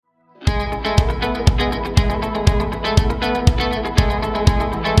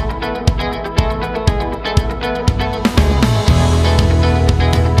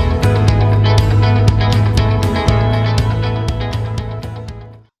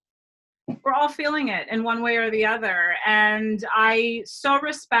we're all feeling it in one way or the other. And I so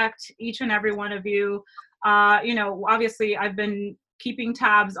respect each and every one of you. Obviously I've been keeping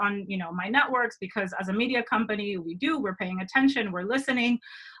tabs on, my networks, because as a media company, we're paying attention, we're listening,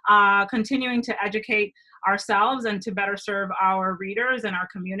 continuing to educate ourselves and to better serve our readers and our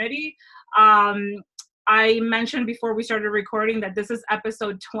community. I mentioned before we started recording that this is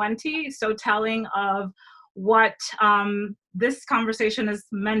episode 20, so telling of what this conversation is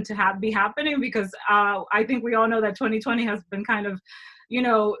meant to be happening, because I think we all know that 2020 has been kind of,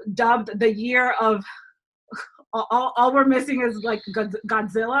 dubbed the year of all we're missing is like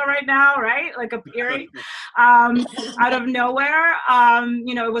Godzilla right now, right? Like appearing out of nowhere.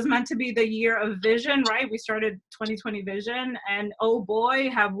 It was meant to be the year of vision, right? We started 2020 vision, and oh boy,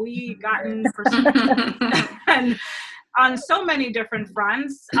 have we gotten and on so many different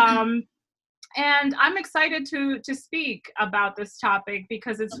fronts. And I'm excited to speak about this topic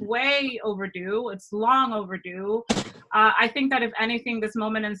because it's way overdue. It's long overdue. I think that if anything, this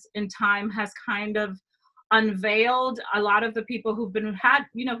moment in time has kind of unveiled a lot of the people who've had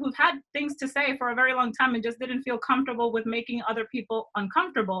things to say for a very long time and just didn't feel comfortable with making other people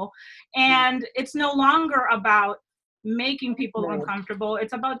uncomfortable. And it's no longer about making people uncomfortable.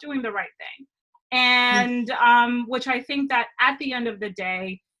 It's about doing the right thing. And which I think that at the end of the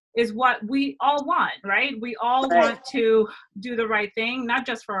day is what we all want, right? We all want to do the right thing, not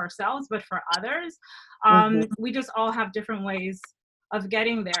just for ourselves, but for others. We just all have different ways of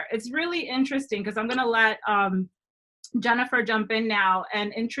getting there. It's really interesting because I'm going to let Jennifer jump in now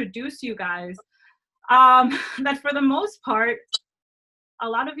and introduce you guys. That for the most part, a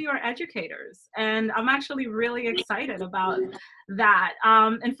lot of you are educators, and I'm actually really excited about that.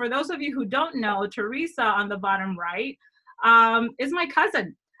 And for those of you who don't know, Teresa on the bottom right is my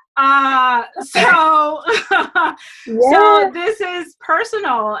cousin. So this is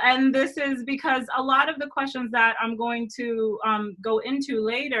personal, and this is because a lot of the questions that I'm going to go into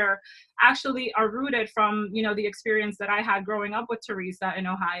later actually are rooted from, the experience that I had growing up with Teresa in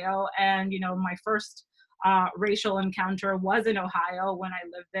Ohio. And, my first racial encounter was in Ohio when I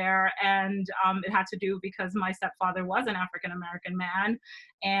lived there. And it had to do because my stepfather was an African-American man,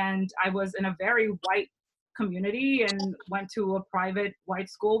 and I was in a very white community and went to a private white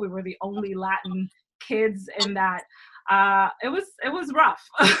school. We were the only Latin kids in that. It was rough.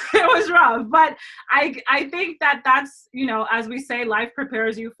 It was rough, but I think that's, as we say, life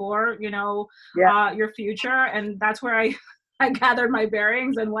prepares you for, your future. And that's where I gathered my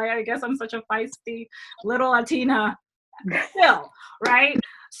bearings and why I guess I'm such a feisty little Latina still, right?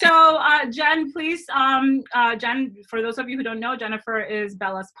 So Jen, please, Jen, for those of you who don't know, Jennifer is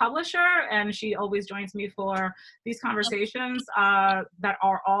Bella's publisher, and she always joins me for these conversations that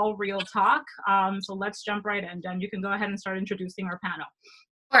are all real talk. So let's jump right in. Jen, you can go ahead and start introducing our panel.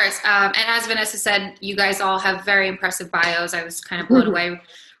 Of course, and as Vanessa said, you guys all have very impressive bios. I was kind of blown away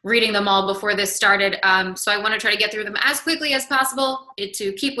reading them all before this started. So I want to try to get through them as quickly as possible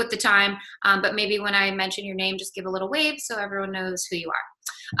to keep with the time. But maybe when I mention your name, just give a little wave so everyone knows who you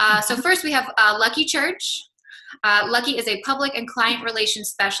are. So first we have Lucky Church. Lucky is a public and client relations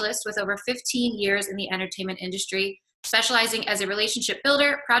specialist with over 15 years in the entertainment industry, specializing as a relationship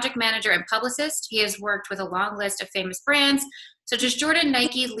builder, project manager, and publicist. He has worked with a long list of famous brands such as Jordan,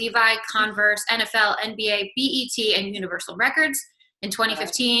 Nike, Levi, Converse, NFL, NBA, BET, and Universal Records. In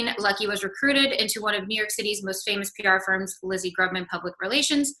 2015, Lucky was recruited into one of New York City's most famous PR firms, Lizzie Grubman Public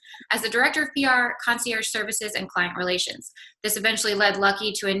Relations, as the director of PR, concierge services, and client relations. This eventually led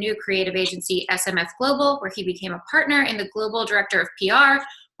Lucky to a new creative agency, SMF Global, where he became a partner in the global director of PR,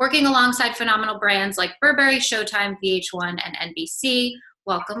 working alongside phenomenal brands like Burberry, Showtime, VH1, and NBC.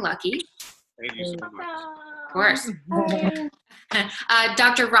 Welcome, Lucky. Thank you so much. Of course.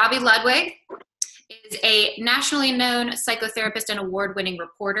 Dr. Robbie Ludwig is a nationally known psychotherapist and award-winning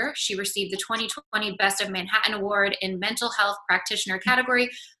reporter. She received the 2020 Best of Manhattan Award in Mental Health Practitioner category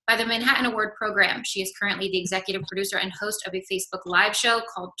by the Manhattan Award Program. She is currently the executive producer and host of a Facebook Live show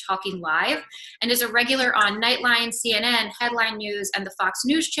called Talking Live, and is a regular on Nightline, CNN, Headline News, and the Fox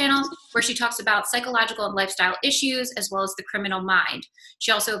News channel, where she talks about psychological and lifestyle issues, as well as the criminal mind.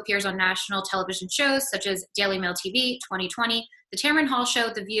 She also appears on national television shows such as Daily Mail TV, 2020, The Tamron Hall Show,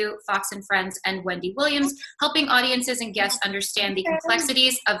 The View, Fox and Friends, and Wendy Williams, helping audiences and guests understand the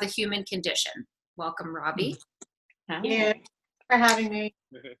complexities of the human condition. Welcome, Robbie. Thank you for having me.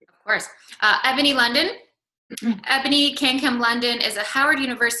 Of course. Ebony London Ebony Cankham London is a Howard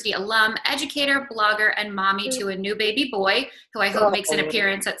University alum, educator, blogger, and mommy to a new baby boy, who I hope makes an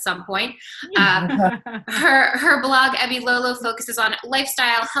appearance at some point. Her blog, Ebby Lolo, focuses on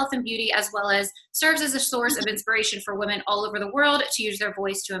lifestyle, health, and beauty, as well as serves as a source of inspiration for women all over the world to use their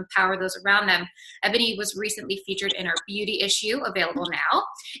voice to empower those around them. Ebony was recently featured in our beauty issue, available now,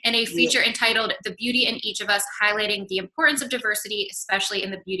 in a feature entitled The Beauty in Each of Us, highlighting the importance of diversity, especially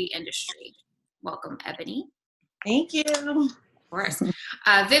in the beauty industry. Welcome, Ebony. Thank you. Of course.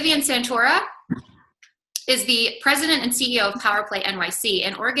 Vivian Santora is the president and CEO of PowerPlay NYC,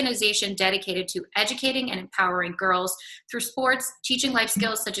 an organization dedicated to educating and empowering girls through sports, teaching life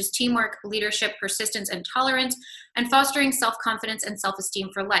skills such as teamwork, leadership, persistence, and tolerance, and fostering self-confidence and self-esteem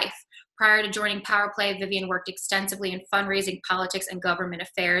for life. Prior to joining PowerPlay, Vivian worked extensively in fundraising, politics, and government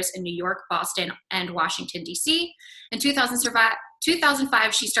affairs in New York, Boston, and Washington, D.C. In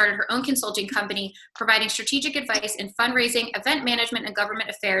 2005, she started her own consulting company, providing strategic advice in fundraising, event management, and government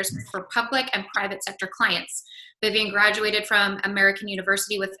affairs for public and private sector clients. Vivian graduated from American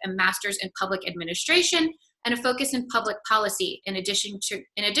University with a master's in public administration and a focus in public policy. In addition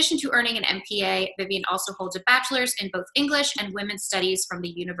to earning an MPA, Vivian also holds a bachelor's in both English and women's studies from the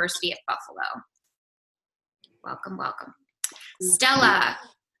University of Buffalo. Welcome, welcome. Stella.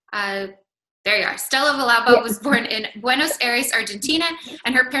 There you are. Stella Villalba was born in Buenos Aires, Argentina,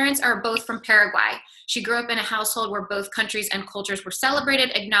 and her parents are both from Paraguay. She grew up in a household where both countries and cultures were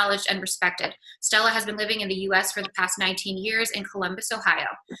celebrated, acknowledged, and respected. Stella has been living in the U.S. for the past 19 years in Columbus, Ohio.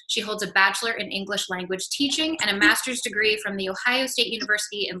 She holds a bachelor in English language teaching and a master's degree from the Ohio State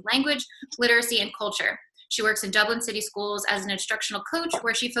University in language, literacy, and culture. She works in Dublin City Schools as an instructional coach,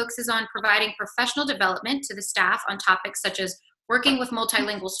 where she focuses on providing professional development to the staff on topics such as working with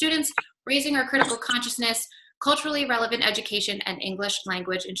multilingual students, raising our critical consciousness, culturally relevant education, and English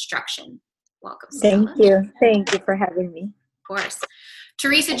language instruction. Welcome, Stella. Thank you. Thank you for having me. Of course.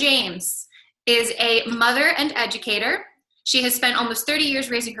 Teresa James is a mother and educator. She has spent almost 30 years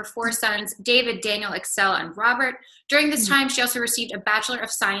raising her 4 sons, David, Daniel, Excel, and Robert. During this time, she also received a Bachelor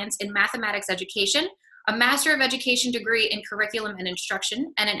of Science in Mathematics Education, a Master of Education degree in Curriculum and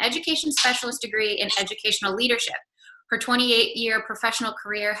Instruction, and an Education Specialist degree in Educational Leadership. Her 28-year professional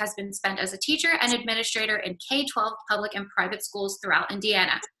career has been spent as a teacher and administrator in K-12 public and private schools throughout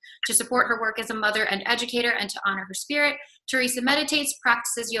Indiana. To support her work as a mother and educator and to honor her spirit, Teresa meditates,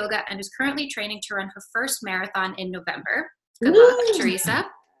 practices yoga, and is currently training to run her first marathon in November. Good luck, Teresa.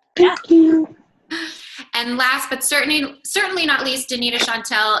 Thank you. And last but certainly not least, Danita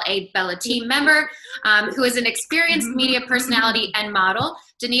Chantel, a Bella team member, who is an experienced media personality and model.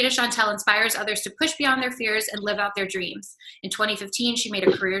 Danita Chantel inspires others to push beyond their fears and live out their dreams. In 2015, she made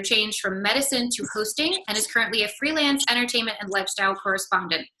a career change from medicine to hosting and is currently a freelance entertainment and lifestyle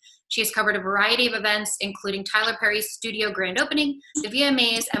correspondent. She has covered a variety of events, including Tyler Perry's studio grand opening, the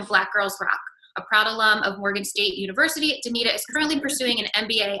VMAs, and Black Girls Rock. A proud alum of Morgan State University, Danita is currently pursuing an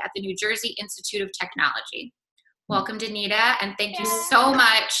MBA at the New Jersey Institute of Technology. Welcome, Danita, and thank you so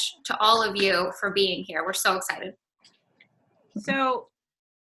much to all of you for being here. We're so excited. So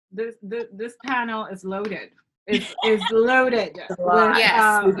this panel is loaded. It's loaded.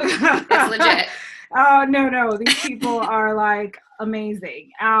 Yes, it's legit. Oh, no. These people are like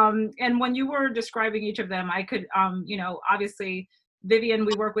amazing. And when you were describing each of them, I could, obviously, Vivian,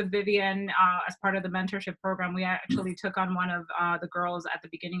 we work with Vivian as part of the mentorship program. We actually took on one of the girls at the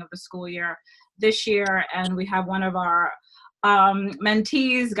beginning of the school year this year, and we have one of our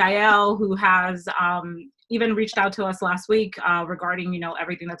mentees, Gael, who has even reached out to us last week regarding,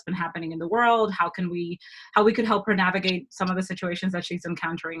 everything that's been happening in the world, how we could help her navigate some of the situations that she's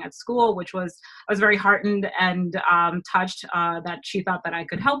encountering at school, I was very heartened and touched that she thought that I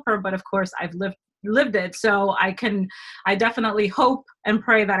could help her. But of course, I've lived it, so I definitely hope and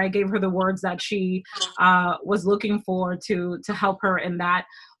pray that I gave her the words that she was looking for to help her in that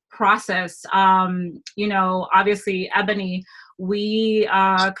process. Obviously, Ebony, we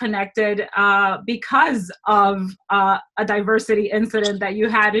connected because of a diversity incident that you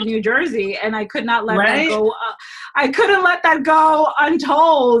had in New Jersey, and I could not let that go. I couldn't let that go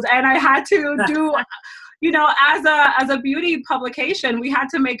untold, and I had to do as a beauty publication, we had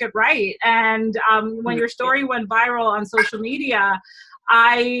to make it right. And when your story went viral on social media,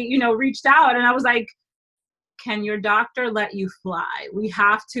 I, reached out and I was like, can your doctor let you fly? We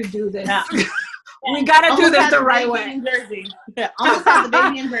have to do this. We got to do this the right way. Almost had the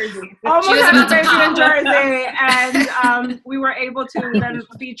baby in Jersey. Almost She was had about the to baby in pop. Jersey, and we were able to then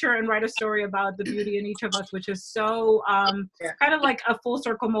feature and write a story about the beauty in each of us, which is so kind of like a full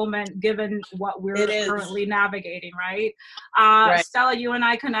circle moment given what we're It is. currently navigating, right? Right. Stella, you and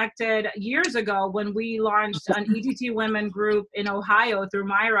I connected years ago when we launched an ETT women group in Ohio through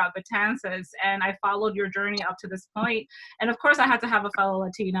Myra Betances, and I followed your journey up to this point. And of course, I had to have a fellow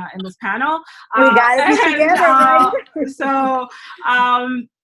Latina in this panel. We gotta be together, right? So,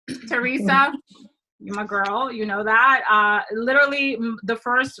 Teresa, you're my girl, you know that. Literally, the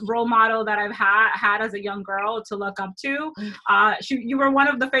first role model that I've had as a young girl to look up to. You were one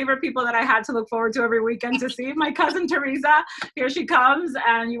of the favorite people that I had to look forward to every weekend to see. My cousin Teresa, here she comes,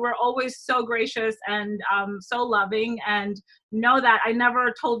 and you were always so gracious and so loving. And know that I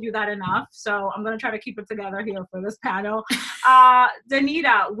never told you that enough. So I'm going to try to keep it together here for this panel.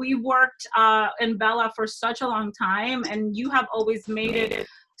 Danita, we worked in Bella for such a long time, and you have always made it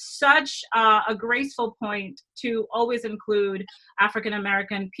such a graceful point to always include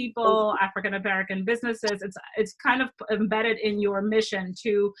African-American people, African-American businesses. It's kind of embedded in your mission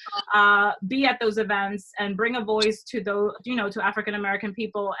to be at those events and bring a voice to those, to African-American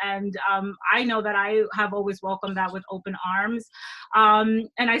people. And I know that I have always welcomed that with open arms. And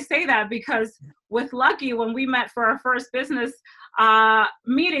I say that because with Lucky, when we met for our first business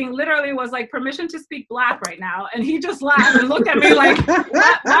meeting, literally was like, permission to speak Black right now. And he just laughed and looked at me like,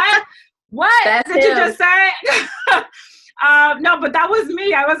 what That's did you him. just say? No, but that was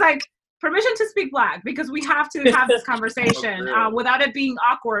me. I was like, permission to speak Black, because we have to have this conversation without it being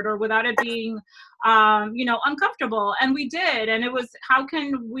awkward or without it being, uncomfortable. And we did. And it was, how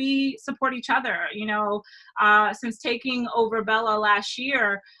can we support each other, since taking over Bella last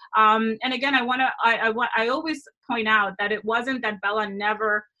year. And again, I always point out that it wasn't that Bella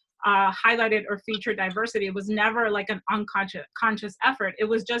never highlighted or featured diversity. It was never like an conscious effort. It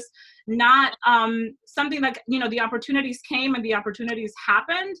was just not something that, the opportunities came and the opportunities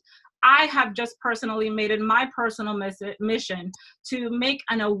happened. I have just personally made it my personal mission to make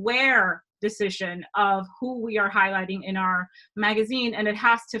an aware decision of who we are highlighting in our magazine, and it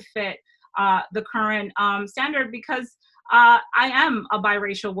has to fit the current standard, because I am a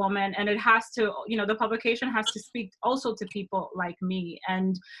biracial woman, and it has to, the publication has to speak also to people like me.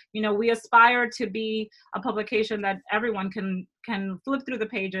 And, we aspire to be a publication that everyone can flip through the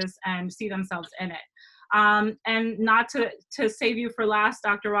pages and see themselves in it. And not to save you for last,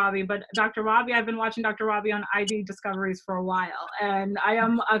 Dr. Rabi, but Dr. Rabi, I've been watching Dr. Rabi on ID Discoveries for a while, and I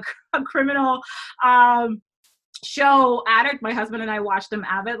am a criminal show addict. My husband and I watched them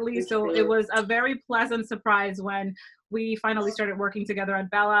avidly, so it was a very pleasant surprise when we finally started working together at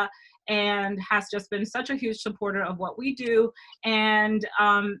Bella, and has just been such a huge supporter of what we do. And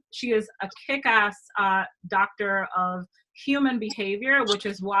she is a kick-ass doctor of human behavior, which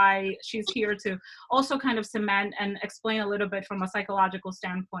is why she's here to also kind of cement and explain a little bit from a psychological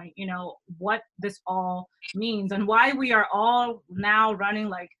standpoint, what this all means and why we are all now running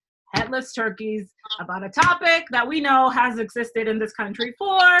like headless turkeys about a topic that we know has existed in this country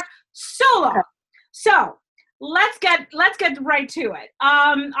for so long. So let's get right to it.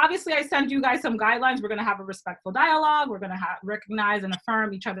 Obviously, I sent you guys some guidelines. We're going to have a respectful dialogue. We're going to recognize and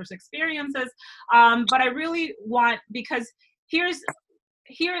affirm each other's experiences. But I really want, because here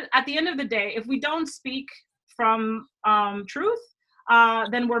at the end of the day, if we don't speak from truth,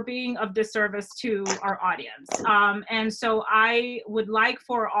 then we're being of disservice to our audience. And so I would like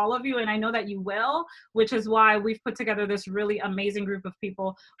for all of you, and I know that you will, which is why we've put together this really amazing group of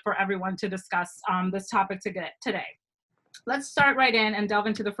people for everyone to discuss this topic today. Let's start right in and delve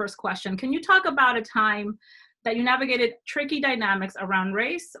into the first question. Can you talk about a time that you navigated tricky dynamics around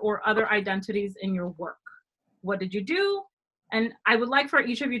race or other identities in your work? What did you do? And I would like for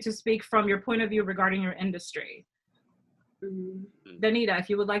each of you to speak from your point of view regarding your industry. Danita, if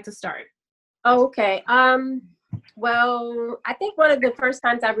you would like to start. Oh, okay. Well, I think one of the first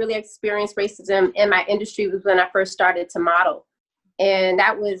times I really experienced racism in my industry was when I first started to model. And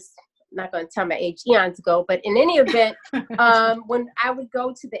that was, I'm not going to tell my age, eons ago, but in any event, when I would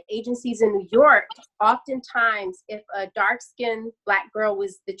go to the agencies in New York, oftentimes if a dark-skinned Black girl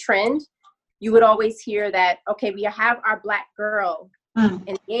was the trend, you would always hear that, okay, we have our Black girl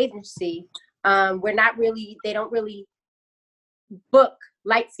in the agency. They don't really book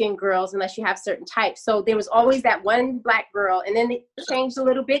light-skinned girls unless you have certain types. So there was always that one Black girl, and then it changed a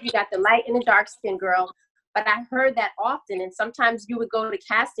little bit. You got the light and the dark-skinned girl. But I heard that often, and sometimes you would go to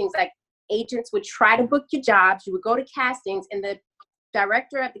castings, like agents would try to book your jobs. You would go to castings, and the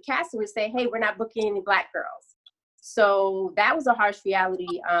director at the casting would say, hey, we're not booking any Black girls. So that was a harsh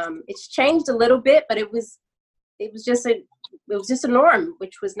reality. It's changed a little bit, but it was it was just a norm,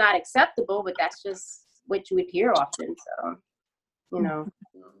 which was not acceptable, but that's just what you would hear often. So, you know,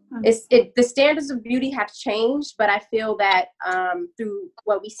 the standards of beauty have changed, but I feel that through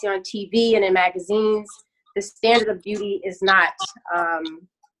what we see on TV and in magazines, the standard of beauty is not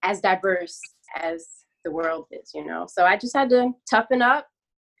as diverse as the world is, you know. So I just had to toughen up,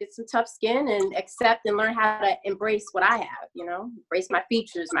 get some tough skin, and accept and learn how to embrace what I have, you know, embrace my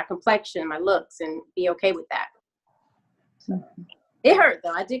features, my complexion, my looks, and be okay with that. So, it hurt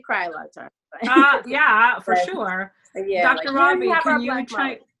though. I did cry a lot of times. Yeah, for But, sure. yeah, Dr. like, Robbie, have our can you black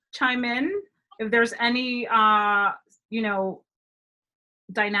moment. chime in if there's any, you know,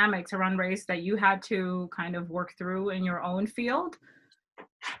 dynamics around race that you had to kind of work through in your own field?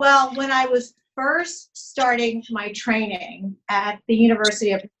 Well, when I was first starting my training at the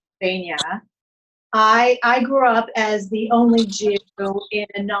University of Pennsylvania, I grew up as the only Jew in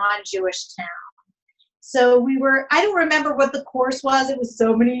a non-Jewish town. So I don't remember what the course was. It was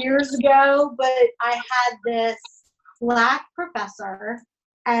so many years ago, but I had this Black professor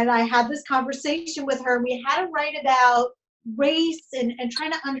and I had this conversation with her. We had to write about race and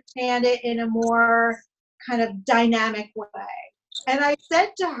trying to understand it in a more kind of dynamic way. And I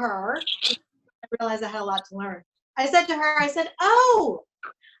said to her, I realized I had a lot to learn. I said, oh,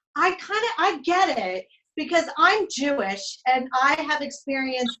 I get it, because I'm Jewish and I have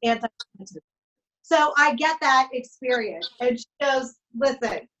experienced anti-Semitism. So I get that experience. And she goes,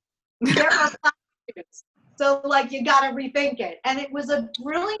 listen, there are Black Jews. So like, you got to rethink it. And it was a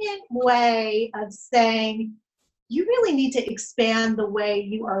brilliant way of saying, you really need to expand the way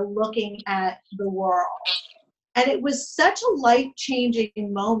you are looking at the world. And it was such a life-changing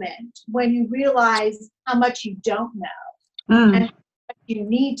moment when you realize how much you don't know and how much you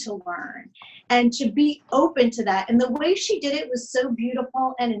need to learn, and to be open to that. And the way she did it was so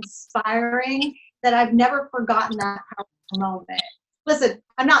beautiful and inspiring that I've never forgotten that powerful moment. Listen,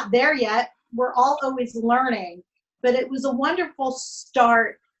 I'm not there yet. We're all always learning, but it was a wonderful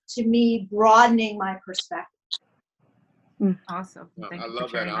start to me broadening my perspective. Awesome. Thank I you love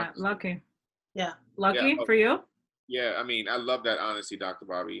for sharing that. that. Lucky. Yeah. Lucky Yeah. for you? Yeah, I mean, I love that honesty, Dr.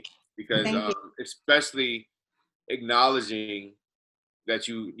 Bobby, because Thank you. especially acknowledging that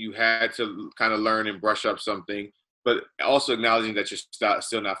you had to kind of learn and brush up something, but also acknowledging that you're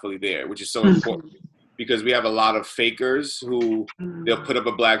still not fully there, which is so important, because we have a lot of fakers who they'll put up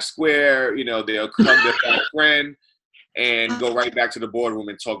a black square, you know, they'll hug their black friend and go right back to the boardroom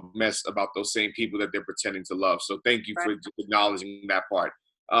and talk mess about those same people that they're pretending to love. So thank you for acknowledging that part.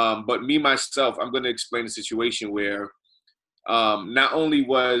 But me, myself, I'm going to explain a situation where not only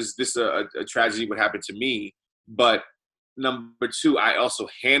was this a tragedy what happened to me, but number two, I also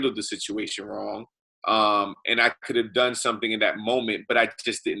handled the situation wrong. And I could have done something in that moment, but I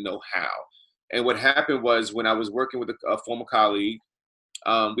just didn't know how. And what happened was, when I was working with a former colleague,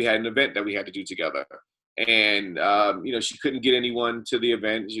 we had an event that we had to do together. And, you know, she couldn't get anyone to the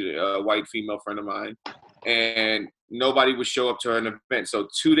event, a white female friend of mine, and nobody would show up to her event. So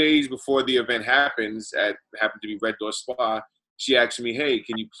 2 days before the event happened to be Red Door Spa, she asked me, hey,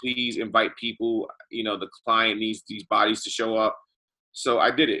 can you please invite people? You know, the client needs these bodies to show up. So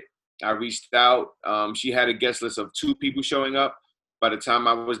I did it. I reached out. She had a guest list of 2 people showing up. By the time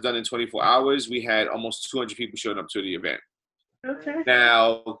I was done in 24 hours, we had almost 200 people showing up to the event. Okay.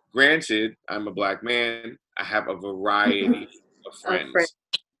 Now, granted, I'm a black man. I have a variety of friends.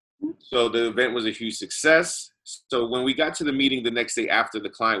 So the event was a huge success. So when we got to the meeting the next day after, the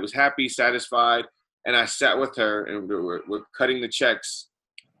client was happy, satisfied, and I sat with her and we're cutting the checks.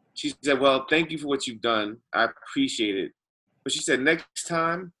 She said, well, thank you for what you've done. I appreciate it. But she said, next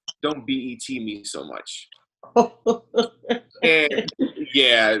time, don't BET me so much. And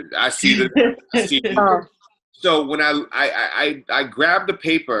yeah, I see the. So when I grabbed the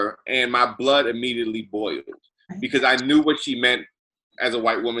paper and my blood immediately boiled, because I knew what she meant as a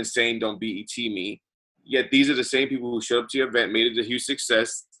white woman saying, don't BET me. Yet these are the same people who showed up to your event, made it a huge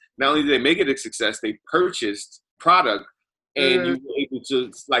success. Not only did they make it a success, they purchased product, and you were able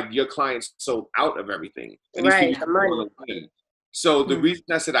to, like, your clients sold out of everything. And right, the money. So the reason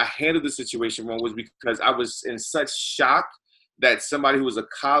I said I handled the situation wrong was because I was in such shock that somebody who was a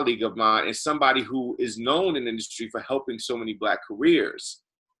colleague of mine and somebody who is known in the industry for helping so many Black careers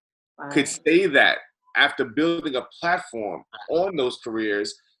could say that after building a platform on those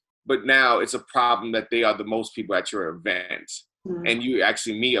careers, but now it's a problem that they are the most people at your event. And you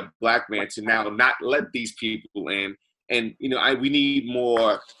actually, me, a Black man, to now not let these people in. And, you know, we need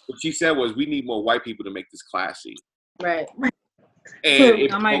more, what she said was, we need more white people to make this classy. Right.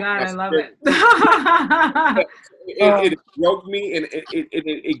 And oh my God, I love it. It broke me, and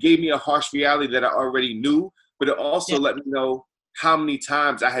it gave me a harsh reality that I already knew, but it also let me know how many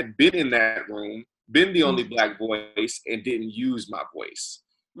times I had been in that room, been the only Black voice, and didn't use my voice.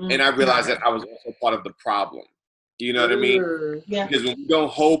 And I realized that I was also part of the problem. You know what I mean? Yeah. Because when we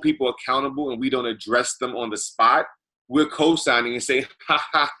don't hold people accountable and we don't address them on the spot, we're co-signing and say, ha,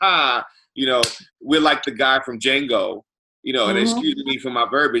 ha, ha. You know, we're like the guy from Django, you know, and excuse me for my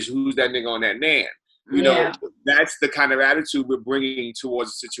verbiage, who's that nigga on that nan? You know, that's the kind of attitude we're bringing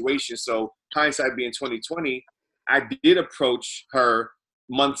towards the situation. So hindsight being 2020, I did approach her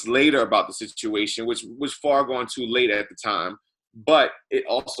months later about the situation, which was far gone too late at the time. But it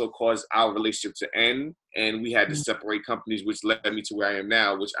also caused our relationship to end, and we had to separate companies, which led me to where I am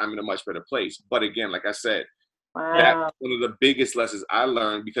now, which I'm in a much better place. But again, like I said, that's one of the biggest lessons I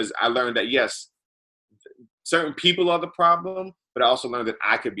learned, because I learned that, yes, certain people are the problem, but I also learned that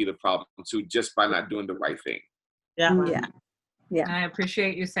I could be the problem too, just by not doing the right thing. Yeah. And I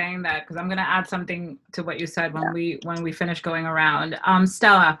appreciate you saying that, because I'm going to add something to what you said when we finish going around.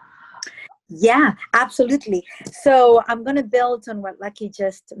 Stella. Yeah, absolutely. So I'm going to build on what Lucky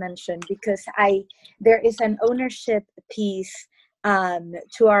just mentioned, because there is an ownership piece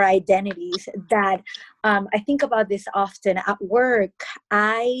to our identities that I think about this often at work.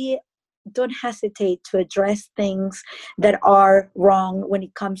 I don't hesitate to address things that are wrong when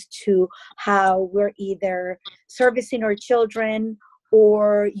it comes to how we're either servicing our children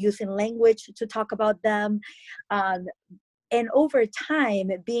or using language to talk about them. And over time,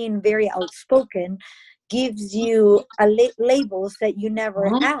 being very outspoken gives you labels that you never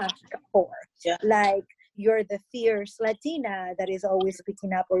asked for. Yeah. Like, you're the fierce Latina that is always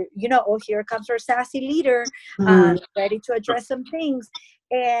speaking up, or, you know, oh, here comes our sassy leader, ready to address some things.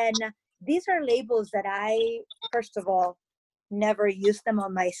 And these are labels that I, first of all, never used them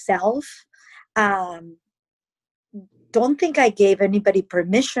on myself. Don't think I gave anybody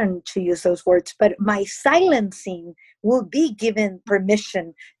permission to use those words, but my silencing will be given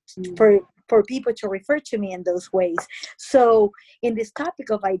permission for people to refer to me in those ways. So in this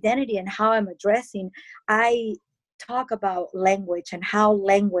topic of identity and how I'm addressing, I talk about language and how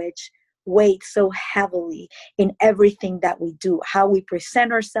language weighs so heavily in everything that we do, how we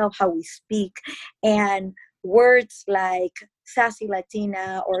present ourselves, how we speak, and words like sassy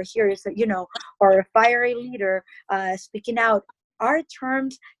Latina, or here is, you know, or a fiery leader speaking out, are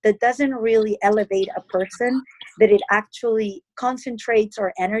terms that doesn't really elevate a person, that it actually concentrates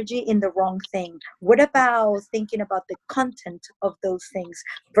our energy in the wrong thing. What about thinking about the content of those things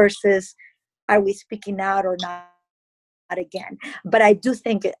versus are we speaking out or not again? But I do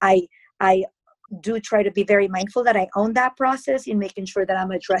think I do try to be very mindful that I own that process in making sure that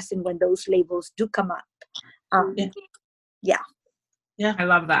I'm addressing when those labels do come up. Yeah. I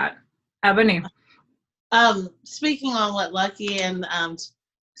love that. Ebony. Speaking on what Lucky and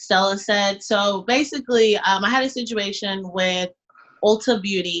Stella said, so basically I had a situation with Ulta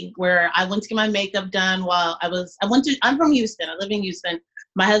Beauty where I went to get my makeup done while I'm from Houston. I live in Houston.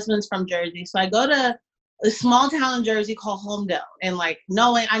 My husband's from Jersey. So I go to a small town in Jersey called Homedale, and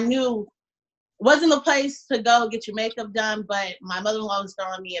I knew wasn't the place to go get your makeup done, but my mother-in-law was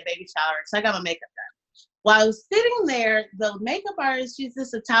throwing me a baby shower, so I got my makeup done. While I was sitting there, the makeup artist, she's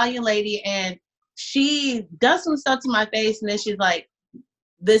this Italian lady, and she does some stuff to my face, and then she's like,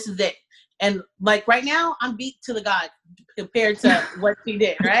 this is it. And right now, I'm beat to the god compared to what she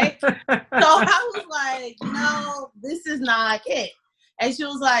did, right? So I was like, no, this is not it. And she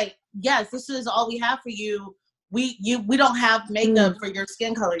was like, yes, this is all we have for you. We don't have makeup for your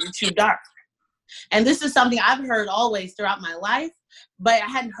skin color. You're too dark. And this is something I've heard always throughout my life, but I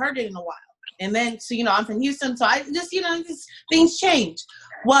hadn't heard it in a while. And then, so, I'm from Houston, so I just, just things change.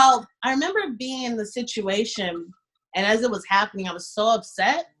 Well, I remember being in the situation, and as it was happening, I was so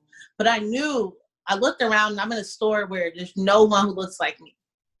upset, but I looked around, and I'm in a store where there's no one who looks like me.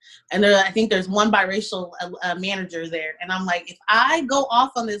 And I think there's one biracial manager there. And I'm like, if I go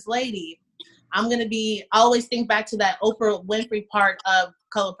off on this lady, I always think back to that Oprah Winfrey part of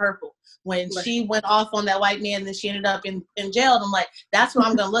Color Purple, when she went off on that white man, then she ended up in jail. And I'm like, that's what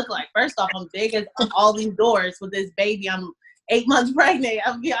I'm going to look like. First off, I'm big as all these doors with this baby. I'm 8 months pregnant.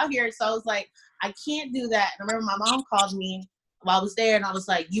 I'm out here. So I was like, I can't do that. And I remember my mom called me while I was there, and I was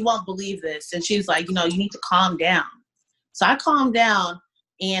like, you won't believe this. And she was like, you need to calm down. So I calmed down,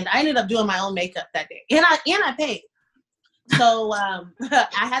 and I ended up doing my own makeup that day. And I paid. So I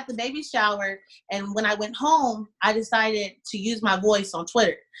had the baby shower, and when I went home, I decided to use my voice on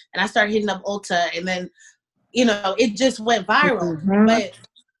Twitter, and I started hitting up Ulta, and then, it just went viral. But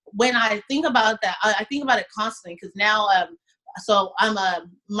when I think about that, I think about it constantly, because now So I'm a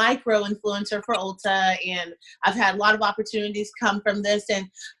micro influencer for Ulta, and I've had a lot of opportunities come from this. And,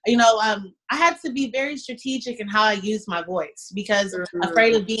 you know, I had to be very strategic in how I use my voice because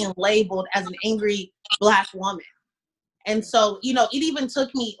afraid of being labeled as an angry Black woman. And so, you know, it even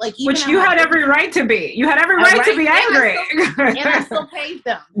took me like, even which you had every right to be. You had every right to be angry. And I still paid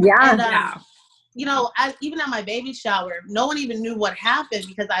them. Yeah. And, you know, even at my baby shower, no one even knew what happened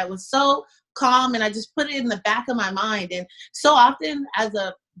because I was so calm and I just put it in the back of my mind. And so often as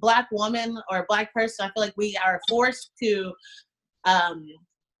a Black woman or a Black person, I feel like we are forced to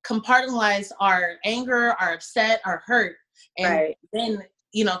compartmentalize our anger, our upset, our hurt. And then,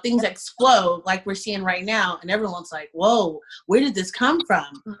 you know, things explode like we're seeing right now. And everyone's like, whoa, where did this come from?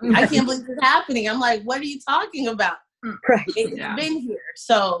 I can't believe this is happening. I'm like, what are you talking about? Right. It's been here.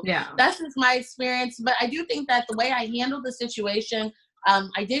 So that's just my experience. But I do think that the way I handled the situation,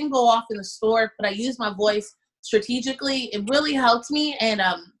 I didn't go off in the store, but I used my voice strategically. It really helped me. And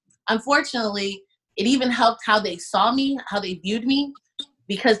unfortunately, it even helped how they saw me, how they viewed me,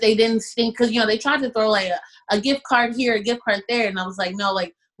 because they didn't think, because, you know, they tried to throw like a gift card here, a gift card there. And I was like, no,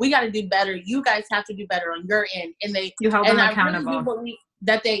 like, we got to do better. You guys have to do better on your end. And you held them I accountable. really do believe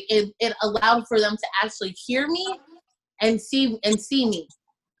that it allowed for them to actually hear me and see me.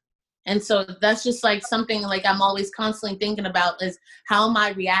 And so that's just like something like I'm always constantly thinking about is how am I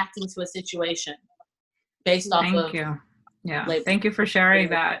reacting to a situation based off of. Thank you. Yeah. Thank you for sharing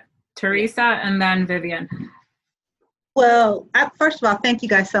that. Teresa and then Vivian. Well, first of all, thank you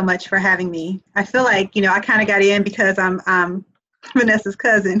guys so much for having me. I feel like, you know, I kind of got in because I'm Vanessa's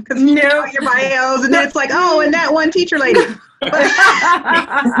cousin. Because you know your bios and then it's like, oh, and that one teacher lady.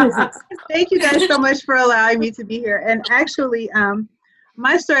 Thank you guys so much for allowing me to be here. And actually,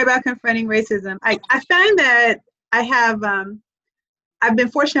 my story about confronting racism, I find that I have, I've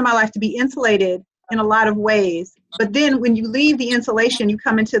been fortunate in my life to be insulated in a lot of ways. But then when you leave the insulation, you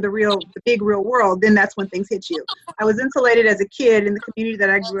come into the big real world, then that's when things hit you. I was insulated as a kid, and the community that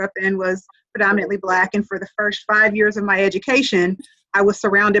I grew up in was predominantly Black. And for the first 5 years of my education, I was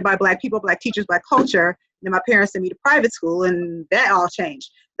surrounded by Black people, Black teachers, Black culture. And then my parents sent me to private school, and that all changed.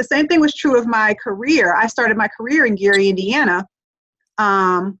 The same thing was true of my career. I started my career in Gary, Indiana,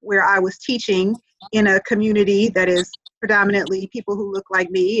 where I was teaching in a community that is predominantly people who look like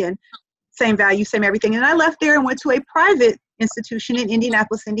me and same values, same everything. And I left there and went to a private institution in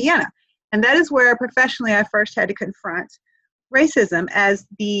Indianapolis, Indiana. And that is where professionally I first had to confront racism as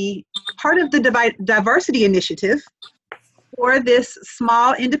the part of the diversity initiative for this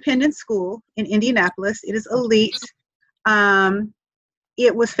small independent school in Indianapolis. It is elite.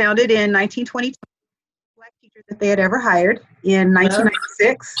 It was founded in 1922. Black teachers that they had ever hired in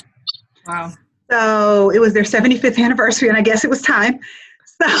 1996. Wow. So it was their 75th anniversary, and I guess it was time.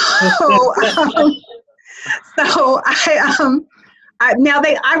 Now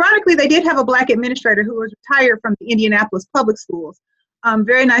ironically, they did have a Black administrator who was retired from the Indianapolis public schools.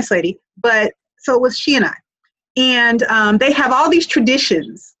 Very nice lady, but so it was she and I. And they have all these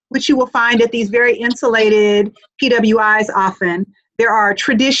traditions, which you will find at these very insulated PWIs often. There are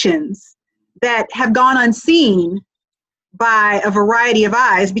traditions that have gone unseen by a variety of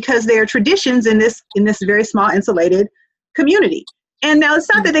eyes because they are traditions in this very small insulated community. And now it's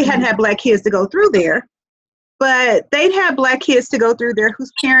not that they hadn't had Black kids to go through there, but they'd had Black kids to go through there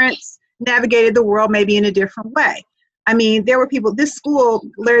whose parents navigated the world maybe in a different way. I mean, there were people, this school,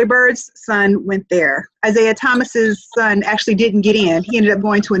 Larry Bird's son went there. Isaiah Thomas's son actually didn't get in. He ended up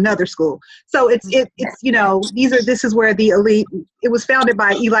going to another school. So it's you know, this is where the elite, it was founded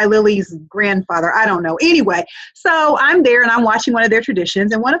by Eli Lilly's grandfather. I don't know. Anyway, so I'm there and I'm watching one of their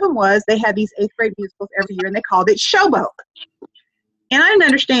traditions. And one of them was they had these 8th grade musicals every year and they called it Showboat. And I didn't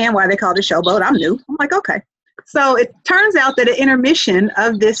understand why they called it Showboat. I'm new. I'm like, okay. So it turns out that at intermission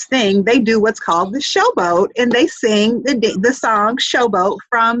of this thing, they do what's called the Showboat, and they sing the song Showboat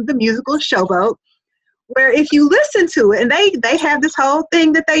from the musical Showboat, where if you listen to it, and they have this whole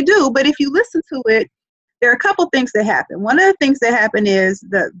thing that they do, but if you listen to it, there are a couple things that happen. One of the things that happen is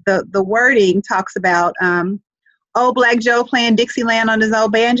the wording talks about old Black Joe playing Dixieland on his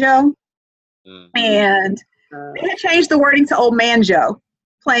old banjo, and they had changed the wording to old man Joe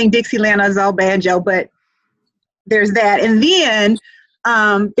playing Dixieland on his old banjo, but there's that. And then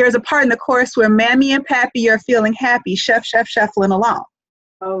there's a part in the chorus where Mammy and Pappy are feeling happy, shuffling along.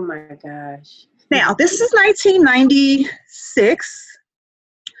 Oh my gosh. Now, this is 1996.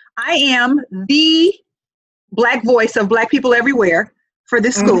 I am the Black voice of Black people everywhere for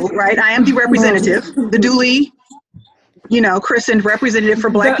this school, right? I am the representative, the duly, christened representative for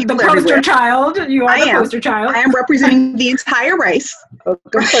Black people everywhere. The poster child. You are the poster child. I am representing the entire race.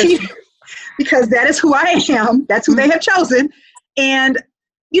 Right? because that is who I am. That's who they have chosen. And,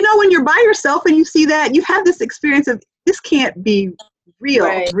 you know, when you're by yourself and you see that, you have this experience of, this can't be real.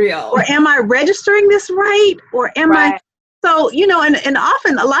 Right. Real. Or am I registering this right? Or am I? So, you know, and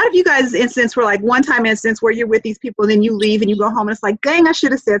often a lot of you guys' instance were like one-time instance where you're with these people and then you leave and you go home and it's like, dang, I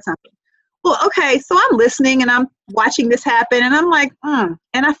should have said something. Well, okay, so I'm listening and I'm watching this happen and I'm like, and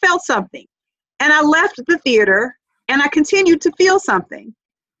I felt something. And I left the theater and I continued to feel something.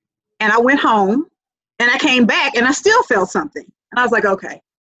 And I went home and I came back and I still felt something. And I was like, okay.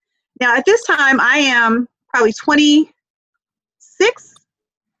 Now at this time I am probably 26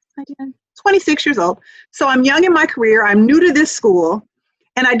 years old. So I'm young in my career. I'm new to this school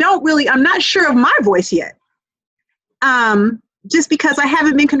and I'm not sure of my voice yet. Just because I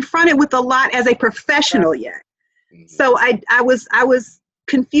haven't been confronted with a lot as a professional yet. So I was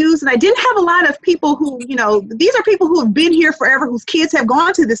confused and I didn't have a lot of people who, you know, these are people who have been here forever, whose kids have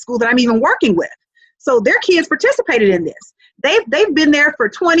gone to this school that I'm even working with. So their kids participated in this. They've been there for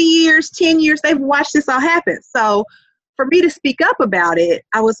 20 years, 10 years. They've watched this all happen. So for me to speak up about it,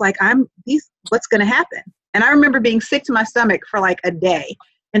 I was like, what's going to happen? And I remember being sick to my stomach for like a day.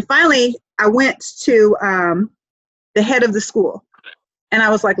 And finally I went to the head of the school and I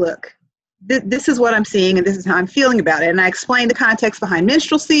was like, look, this is what I'm seeing and this is how I'm feeling about it. And I explained the context behind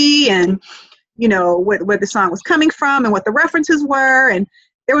minstrelsy and, you know, where the song was coming from and what the references were. And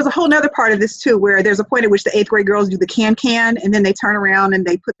there was a whole nother part of this too, where there's a point at which the 8th grade girls do the can, and then they turn around and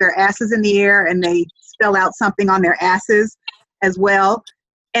they put their asses in the air and they spell out something on their asses as well.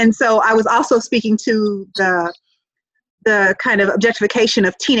 And so I was also speaking to the kind of objectification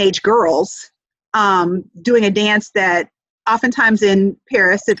of teenage girls doing a dance that oftentimes in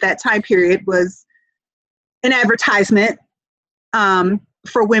Paris at that time period was an advertisement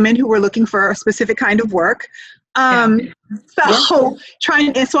for women who were looking for a specific kind of work. So I'm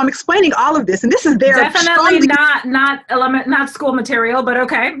explaining all of this, and this is definitely not school material, but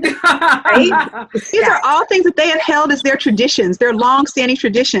okay. Right? These are all things that they have held as their traditions, their long-standing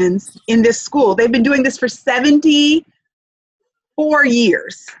traditions in this school. They've been doing this for 74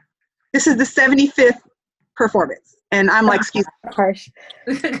 years. This is the 75th performance. And I'm like, excuse me. Harsh.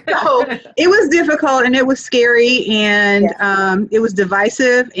 So it was difficult and it was scary and it was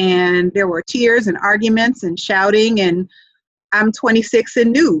divisive and there were tears and arguments and shouting, and I'm 26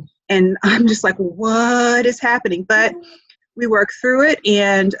 and new and I'm just like, what is happening? But we worked through it,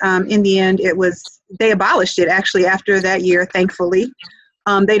 and in the end they abolished it actually after that year, thankfully.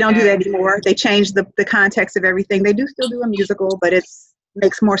 They don't do that anymore. They changed the context of everything. They do still do a musical, but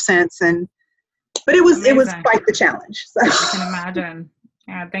makes more sense. But it was quite the challenge. So. I can imagine.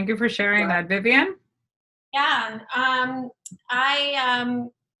 Yeah, thank you for sharing that, Vivian. Yeah, I'm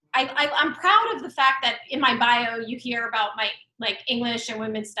proud of the fact that in my bio you hear about my English and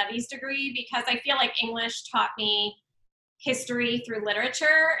women's studies degree, because I feel like English taught me history through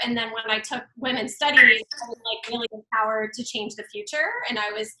literature, and then when I took women's studies, I was really empowered to change the future, and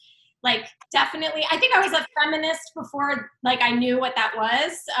I was definitely, I think I was a feminist before I knew what that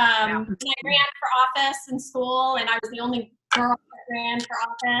was. And I ran for office in school, and I was the only girl that ran for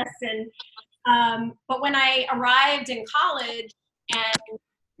office. And but when I arrived in college and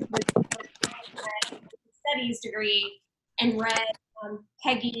studies degree and read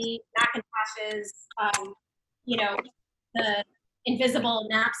Peggy McIntosh's, the invisible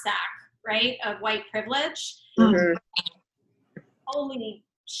knapsack, right, of white privilege. Mm-hmm. Holy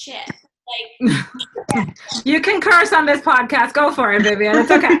shit. You can curse on this podcast. Go for it, Vivian.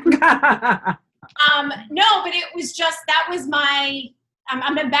 It's okay. No, but it was just, that was my,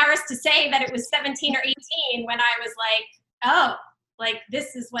 I'm embarrassed to say that it was 17 or 18 when I was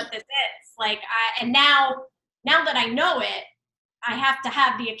this is what this is. And now that I know it, I have to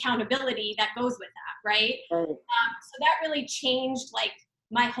have the accountability that goes with that, right? So that really changed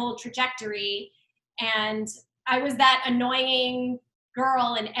my whole trajectory. And I was that annoying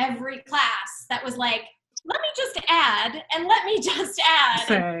girl in every class that was let me just add and in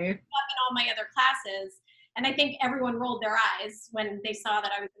all my other classes. And I think everyone rolled their eyes when they saw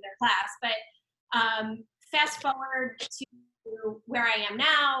that I was in their class. But fast forward to where I am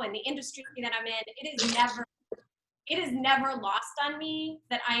now and the industry that I'm in, it is never lost on me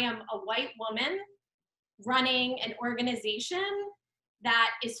that I am a white woman running an organization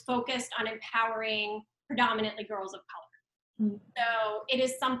that is focused on empowering predominantly girls of color. So it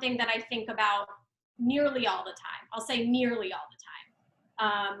is something that I think about nearly all the time. I'll say nearly all the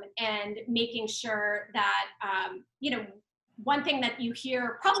time. And making sure that, one thing that you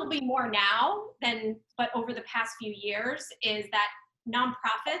hear probably more now but over the past few years is that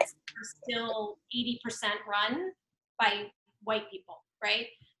nonprofits are still 80% run by white people, right?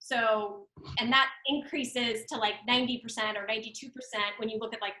 So, and that increases to like 90% or 92% when you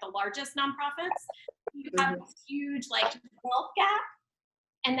look at like the largest nonprofits. You have this huge like wealth gap.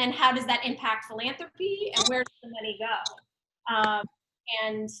 And then how does that impact philanthropy and where does the money go?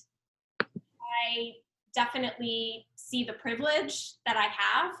 And I definitely see the privilege that I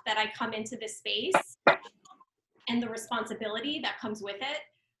have, that I come into this space, and the responsibility that comes with it.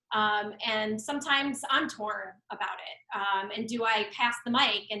 And sometimes I'm torn about it. And do I pass the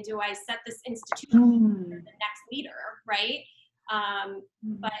mic and do I set this institution for the next leader, right?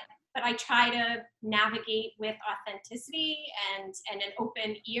 But I try to navigate with authenticity and an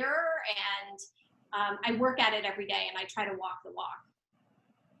open ear, and I work at it every day and I try to walk the walk.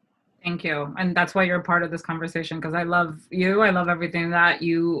 Thank you. And that's why you're a part of this conversation, because I love you. I love everything that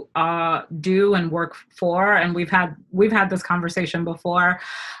you do and work for. And we've had this conversation before.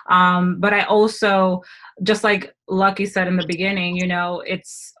 But I also, just like Lucky said in the beginning, you know,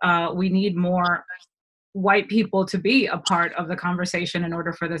 it's we need more white people to be a part of the conversation in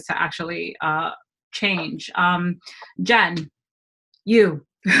order for this to actually change. Jen, you.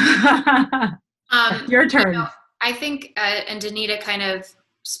 Your turn. You know, I think, and Danita kind of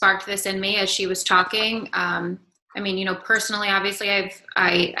sparked this in me as she was talking. I mean, you know, personally, obviously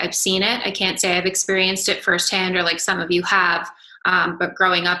I've seen it. I can't say I've experienced it firsthand, or like some of you have, but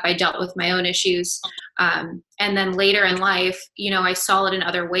growing up, I dealt with my own issues. And then later in life, you know, I saw it in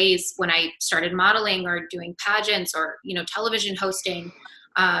other ways when I started modeling or doing pageants or, you know, television hosting.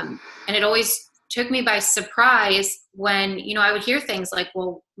 And it always took me by surprise when, you know, I would hear things like,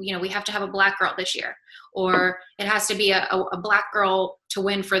 well, you know, we have to have a Black girl this year, or it has to be a Black girl to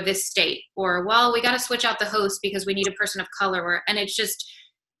win for this state, or, well, we got to switch out the host because we need a person of color. And it's just,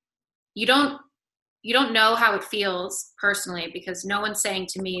 you don't know how it feels personally, because no one's saying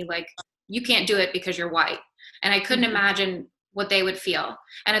to me, like, you can't do it because you're white. And I couldn't imagine what they would feel.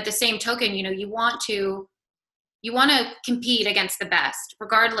 And at the same token, you know, you want to compete against the best,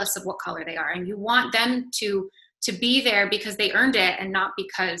 regardless of what color they are. And you want them to be there because they earned it and not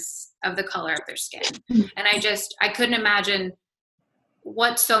because of the color of their skin. And I couldn't imagine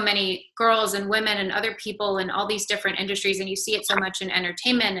what so many girls and women and other people in all these different industries, and you see it so much in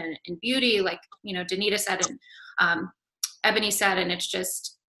entertainment and in beauty, like, you know, Danita said and Ebony said, and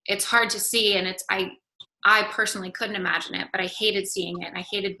it's hard to see. And I personally couldn't imagine it, but I hated seeing it, and I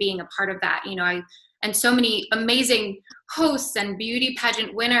hated being a part of that. You know, and so many amazing hosts and beauty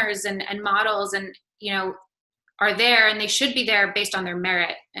pageant winners and models, and, you know, are there, and they should be there based on their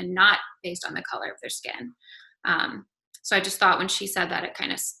merit and not based on the color of their skin. So I just thought when she said that, it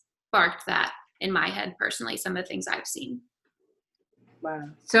kind of sparked that in my head personally, some of the things I've seen. Wow.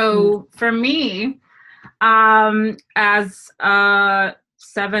 So for me, as a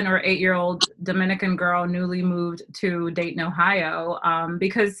 7 or 8 year old Dominican girl newly moved to Dayton, Ohio,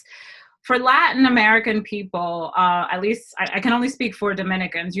 because for Latin American people, at least I can only speak for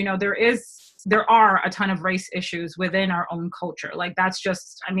Dominicans, you know, there are a ton of race issues within our own culture. Like, that's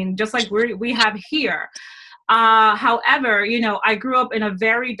just, I mean, just like we have here. However, you know, I grew up in a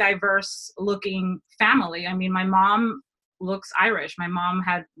very diverse looking family. I mean, my mom looks Irish. My mom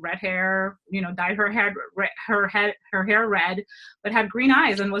had red hair, you know, dyed her hair red, but had green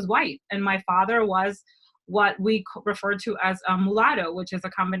eyes and was white. And my father was what we refer to as a mulatto, which is a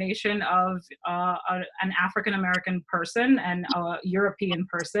combination of an African-American person and a European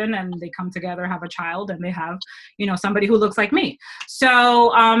person, and they come together, have a child, and they have, you know, somebody who looks like me.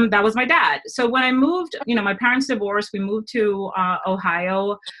 So that was my dad. So when I moved, you know, my parents divorced, we moved to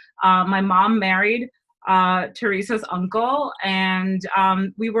Ohio. My mom married Teresa's uncle, and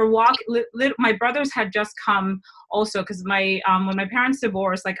we were my brothers had just come also, because when my parents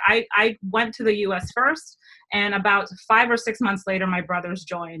divorced, like I went to the US first, and about 5 or 6 months later my brothers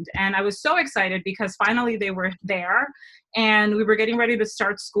joined, and I was so excited because finally they were there, and we were getting ready to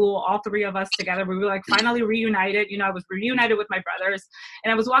start school, all 3 of us together. We were like finally reunited. You know, I was reunited with my brothers,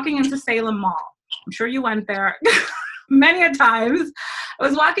 and I was walking into Salem Mall. I'm sure you went there many a times. I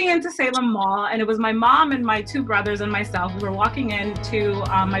was walking into Salem Mall, and it was my mom and my 2 brothers and myself. We were walking into,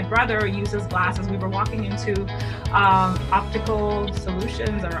 my brother uses glasses. We were walking into Optical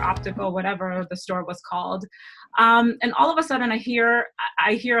Solutions or Optical, whatever the store was called. And all of a sudden I hear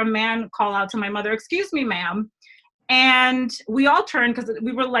a man call out to my mother, "Excuse me, ma'am." And we all turned because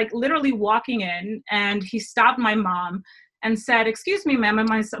we were like literally walking in, and he stopped my mom and said, "Excuse me, ma'am." And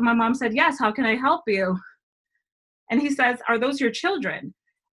my mom said, "Yes, how can I help you?" And he says, "Are those your children?"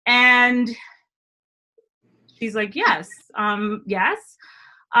 And she's like, "Yes, yes."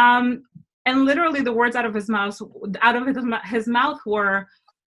 And literally the words out of his mouth were,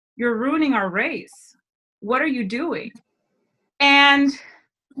 "You're ruining our race. What are you doing?" And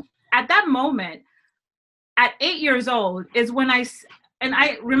at that moment, at 8 years old, is when I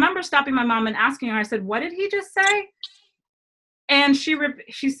remember stopping my mom and asking her, I said, what did he just say? And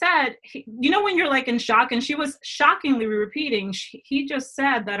she said, you know, when you're like in shock, and she was shockingly repeating, he just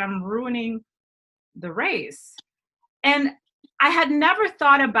said that I'm ruining the race. And I had never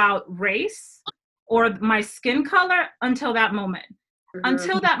thought about race or my skin color until that moment.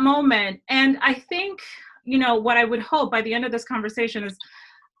 And I think, you know, what I would hope by the end of this conversation is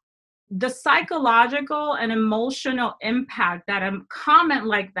the psychological and emotional impact that a comment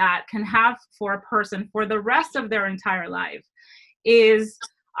like that can have for a person for the rest of their entire life is,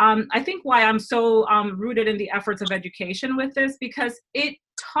 I think, why I'm so rooted in the efforts of education with this, because it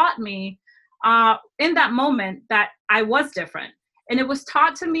taught me in that moment that I was different. And it was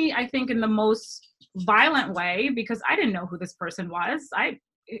taught to me, I think, in the most violent way, because I didn't know who this person was.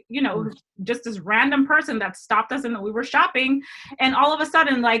 You know, just this random person that stopped us and we were shopping, and all of a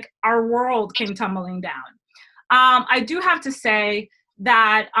sudden, like, our world came tumbling down. I do have to say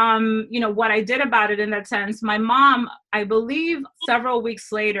that, you know, what I did about it in that sense, my mom, I believe several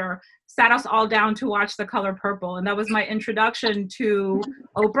weeks later, sat us all down to watch The Color Purple. And that was my introduction to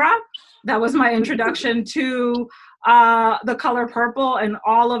Oprah. That was my introduction to The Color Purple and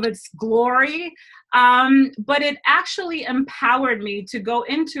all of its glory. But it actually empowered me to go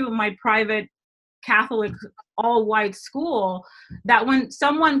into my private Catholic all-white school, that when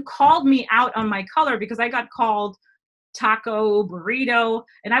someone called me out on my color, because I got called taco, burrito,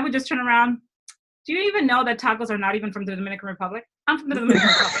 and I would just turn around, do you even know that tacos are not even from the Dominican Republic? I'm from the Dominican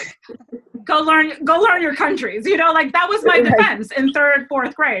Republic. Go learn your countries. You know, like, that was my defense in 3rd,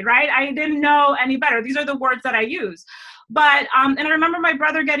 4th grade, right? I didn't know any better. These are the words that I use. But, and I remember my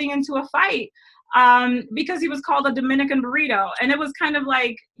brother getting into a fight because he was called a Dominican burrito. And it was kind of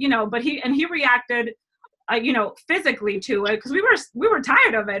like, you know, but he reacted, you know, physically to it, because we were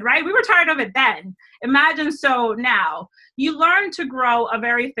tired of it, right? We were tired of it then. Imagine so now. You learn to grow a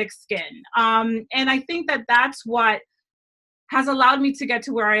very thick skin. And I think that that's what has allowed me to get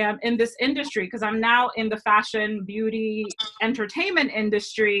to where I am in this industry, because I'm now in the fashion, beauty, entertainment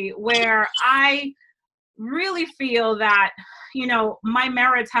industry, where I really feel that, you know, my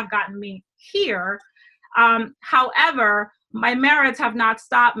merits have gotten me here. However, my merits have not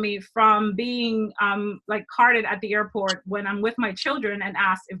stopped me from being like carted at the airport when I'm with my children and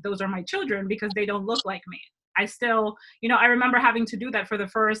asked if those are my children because they don't look like me. I still, you know, I remember having to do that for the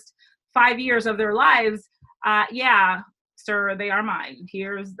first 5 years of their lives. Yeah, sir, they are mine.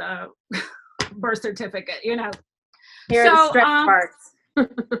 Here's the birth certificate, you know. Here are the stretch marks.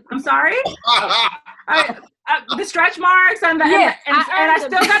 I'm sorry? The stretch marks and and I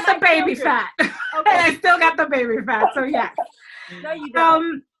still got the baby fat. Okay. And I still got the baby fat. So yes. No, you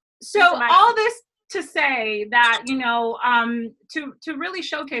don't. So all this to say that, you know, to really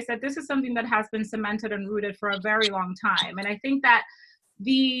showcase that this is something that has been cemented and rooted for a very long time. And I think that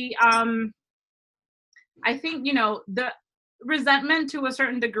you know, the resentment to a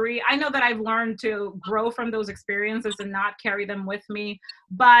certain degree, I know that I've learned to grow from those experiences and not carry them with me.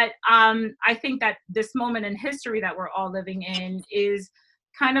 But I think that this moment in history that we're all living in is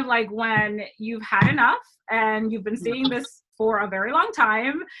kind of like when you've had enough and you've been seeing this for a very long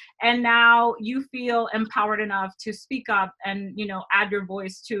time, and now you feel empowered enough to speak up and, you know, add your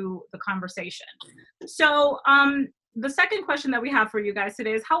voice to the conversation. So the second question that we have for you guys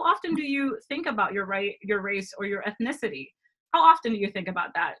today is, how often do you think about your race or your ethnicity? How often do you think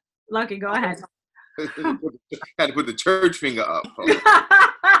about that? Lucky, go ahead. Had to put the church finger up.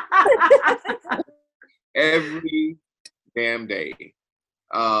 Every damn day.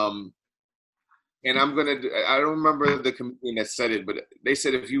 And I don't remember the comedian that said it, but they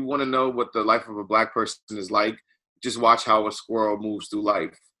said, if you want to know what the life of a Black person is like, just watch how a squirrel moves through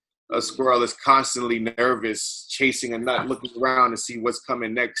life. A squirrel is constantly nervous, chasing a nut, looking around to see what's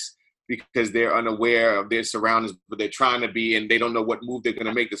coming next, because they're unaware of their surroundings, but they're trying to be, and they don't know what move they're going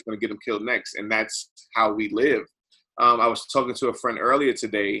to make that's going to get them killed next. And that's how we live. I was talking to a friend earlier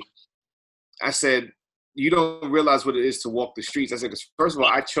today. I said, you don't realize what it is to walk the streets. I said, because first of all,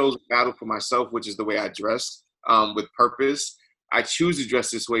 I chose a battle for myself, which is the way I dress, with purpose. I choose to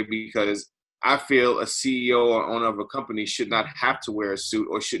dress this way because I feel a CEO or owner of a company should not have to wear a suit,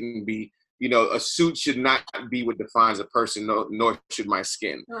 or shouldn't be, you know, a suit should not be what defines a person, nor should my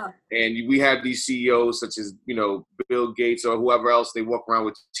skin. And we have these CEOs such as, you know, Bill Gates or whoever else, they walk around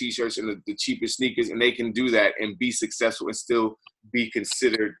with T-shirts and the cheapest sneakers, and they can do that and be successful and still be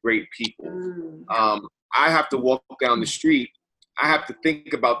considered great people. I have to walk down the street. I have to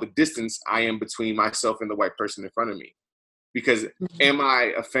think about the distance I am between myself and the white person in front of me. Because am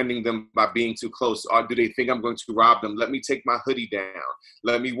I offending them by being too close? Or do they think I'm going to rob them? Let me take my hoodie down.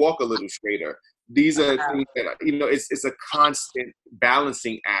 Let me walk a little straighter. These are things that, it's a constant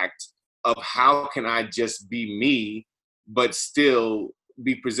balancing act of how can I just be me, but still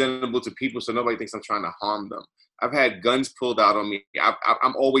be presentable to people so nobody thinks I'm trying to harm them. I've had guns pulled out on me.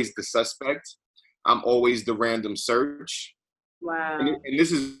 I'm always the suspect. I'm always the random search. Wow. And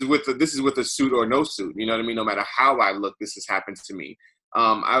this is with a suit or no suit. You know what I mean? No matter how I look, this has happened to me.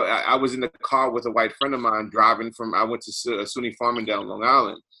 I was in the car with a white friend of mine I went to SUNY Farmingdale, Long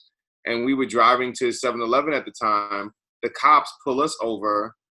Island, and we were driving to 7-Eleven at the time. The cops pull us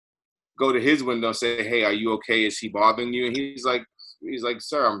over, go to his window and say, "Hey, are you okay? Is he bothering you?" And he's like,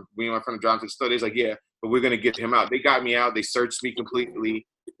 "Sir, me and my friend are driving to the store." He's like, "Yeah, but we're going to get him out." They got me out. They searched me completely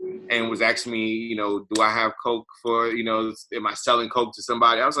and was asking me, do I have Coke am I selling Coke to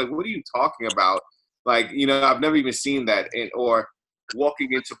somebody? I was like, what are you talking about? Like, I've never even seen that. Or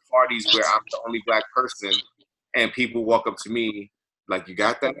walking into parties where I'm the only Black person and people walk up to me like, "You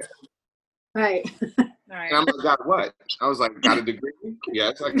got that?" Right. And I'm like, "Got what?" I was like, "Got a degree?"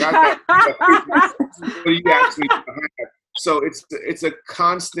 "Yes, I got that." What do you ask me to have? So it's a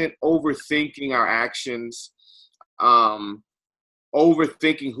constant overthinking our actions,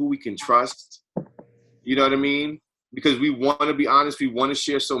 overthinking who we can trust. You know what I mean? Because we want to be honest, we want to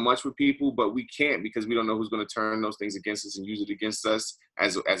share so much with people, but we can't because we don't know who's going to turn those things against us and use it against us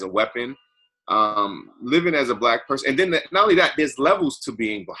as a weapon. Living as a Black person, and then not only that, there's levels to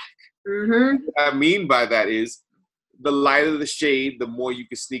being Black. Mm-hmm. What I mean by that is the lighter the shade, the more you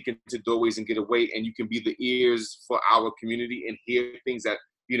can sneak into doorways and get away, and you can be the ears for our community and hear things that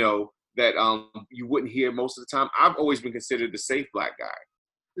you wouldn't hear most of the time. I've always been considered the safe Black guy.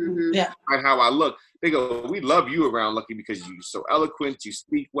 Mm-hmm. Yeah. And how I look, they go, "We love you around Lucky because you're so eloquent, you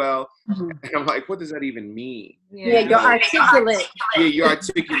speak well." Mm-hmm. And I'm like, what does that even mean? Yeah, you're articulate. Yeah, you're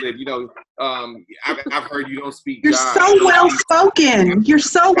articulate. I've heard you don't speak. You're so well spoken. You're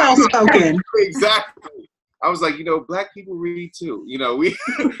so well spoken. Exactly. I was like, Black people read too. We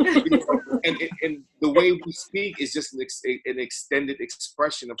and the way we speak is just an extended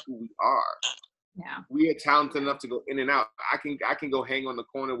expression of who we are. Yeah. We are talented enough to go in and out. I can go hang on the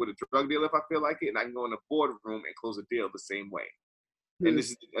corner with a drug dealer if I feel like it, and I can go in a boardroom and close a deal the same way. And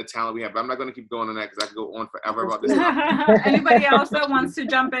this is a talent we have. But I'm not going to keep going on that because I could go on forever about this. Anybody else that wants to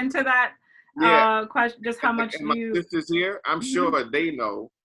jump into that question? Just how much my sisters here, I'm sure they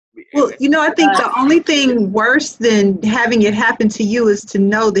know. Well, I think the only thing worse than having it happen to you is to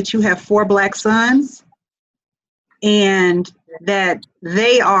know that you have 4 Black sons and that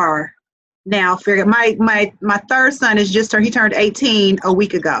they are now figure. My third son he turned 18 a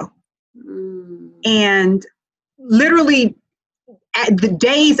week ago. And literally at the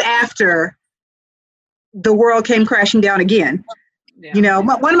days after the world came crashing down again. Yeah.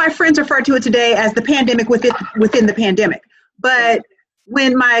 One of my friends referred to it today as the pandemic within the pandemic. But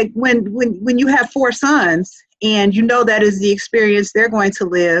when you have 4 sons and that is the experience they're going to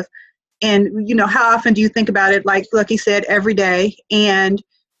live, and how often do you think about it, like Lucky said, every day? And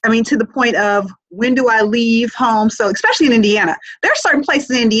I mean, to the point of when do I leave home? So especially in Indiana, there are certain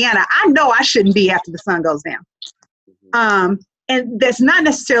places in Indiana I know I shouldn't be after the sun goes down. And that's not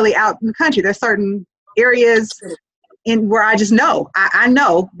necessarily out in the country. There's certain areas where I just know, I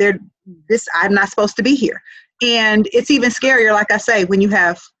know I'm not supposed to be here. And it's even scarier, like I say, when you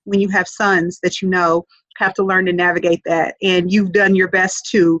have sons that have to learn to navigate that, and you've done your best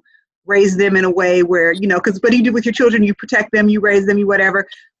to raise them in a way where, because what do you do with your children? You protect them, you raise them, you whatever.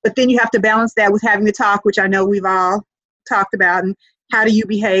 But then you have to balance that with having to talk, which I know we've all talked about, and how do you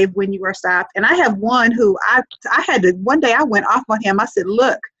behave when you are stopped? And I have one who one day I went off on him. I said,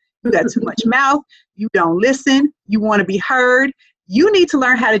 "Look, you got too much mouth. You don't listen. You want to be heard. You need to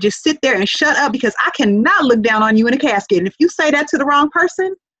learn how to just sit there and shut up, because I cannot look down on you in a casket. And if you say that to the wrong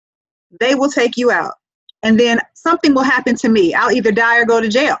person, they will take you out. And then something will happen to me. I'll either die or go to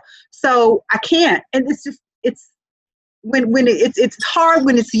jail. So I can't." And it's hard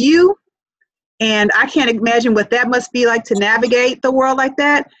when it's you. And I can't imagine what that must be like to navigate the world like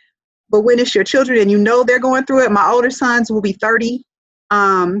that. But when it's your children and they're going through it, my older sons will be 30.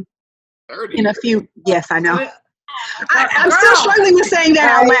 30? In a few, yes, I know. I'm still struggling with saying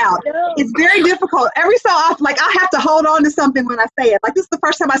that out loud. It's very difficult. Every so often, like, I have to hold on to something when I say it. Like, this is the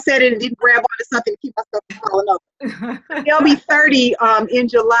first time I said it and didn't grab onto something to keep myself from falling over. They'll be 30 in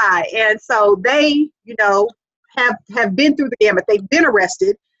July. And so they, have been through the gamut. They've been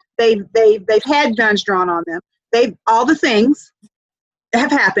arrested. They've had guns drawn on them. All the things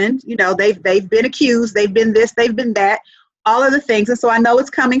have happened. They've been accused. They've been this. They've been that. all of the things. And so I know it's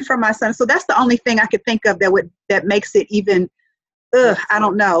coming from my son. So that's the only thing I could think of that makes it even, I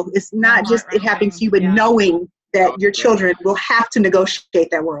don't know. It's not just it happening to you, but knowing that your children will have to negotiate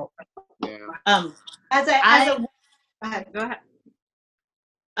that world. Yeah. Go ahead.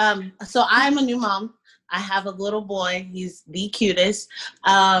 So I'm a new mom. I have a little boy. He's the cutest.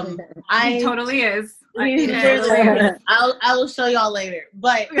 He totally is. I will show y'all later.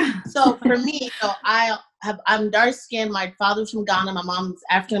 But so for me, I'm dark skinned. My father's from Ghana. My mom's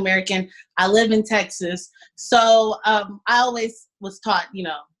African American. I live in Texas. So I always was taught,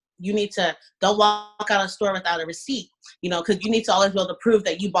 you need to don't walk out of a store without a receipt, because you need to always be able to prove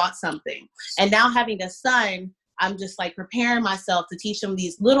that you bought something. And now having a son, I'm just like preparing myself to teach him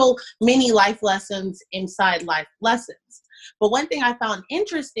these little mini life lessons inside life lessons. But one thing I found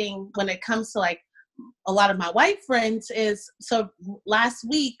interesting when it comes to like a lot of my white friends is, so last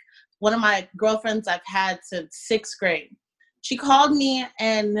week, one of my girlfriends I've had since 6th grade, she called me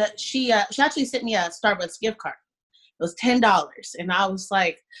and she actually sent me a Starbucks gift card. It was $10. And I was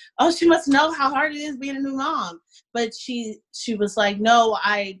like, oh, she must know how hard it is being a new mom. But she was like, no,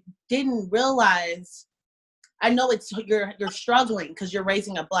 I didn't realize. I know you're struggling because you're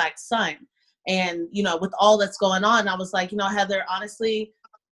raising a Black son. And, with all that's going on, I was like, Heather, honestly,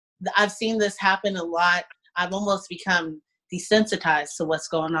 I've seen this happen a lot. I've almost become desensitized to what's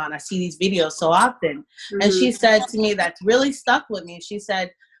going on. I see these videos so often. Mm-hmm. And she said to me, that really stuck with me. She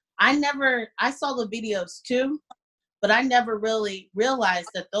said, I saw the videos too, but I never really realized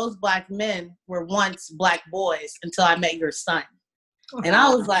that those Black men were once Black boys until I met your son. And I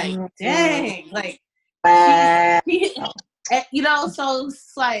was like, dang, like, so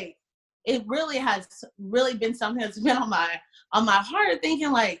it's like, it really has really been something that's been on my heart,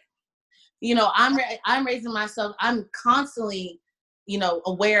 thinking like, I'm raising myself. I'm constantly,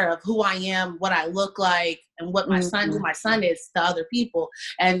 aware of who I am, what I look like, and what who my son is to other people.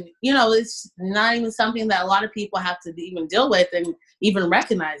 And, it's not even something that a lot of people have to even deal with and even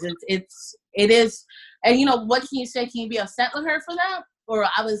recognize. It is. And, what can you say? Can you be upset with her for that? Or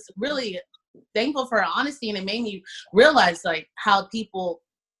I was really thankful for her honesty, and it made me realize like how people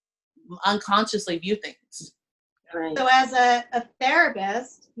unconsciously view things. Right. So as a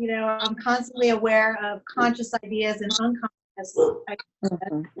therapist, I'm constantly aware of conscious ideas and unconscious ideas.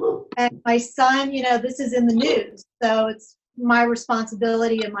 And my son, this is in the news, so it's my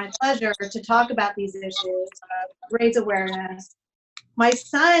responsibility and my pleasure to talk about these issues, raise awareness. My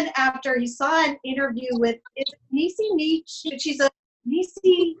son, after he saw an interview with Niecy Neech, she's a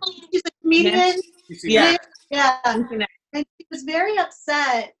comedian. Yeah. And she was very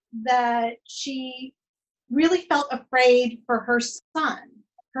upset that she really felt afraid for her son,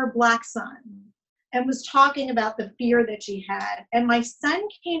 her Black son, and was talking about the fear that she had. And my son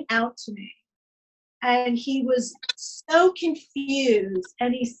came out to me and he was so confused.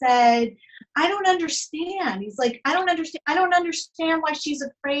 And he said, I don't understand. He's like, I don't understand why she's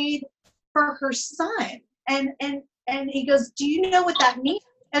afraid for her son. And he goes, do you know what that means?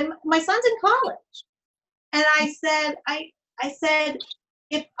 And my son's in college. And I said,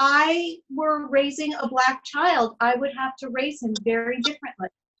 if I were raising a Black child, I would have to raise him very differently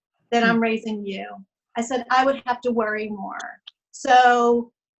than I'm raising you. I said, I would have to worry more.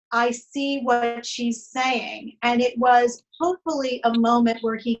 So I see what she's saying. And it was hopefully a moment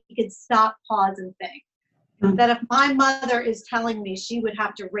where he could stop, pause, and think. That if my mother is telling me she would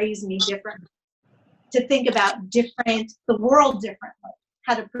have to raise me differently, to think about the world differently,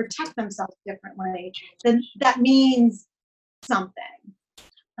 how to protect themselves differently, then that means something.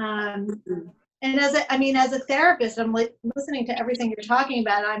 And as a therapist, I'm listening to everything you're talking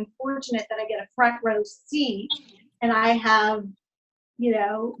about. I'm fortunate that I get a front row seat, and I have,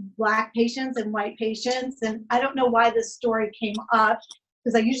 Black patients and white patients. And I don't know why this story came up,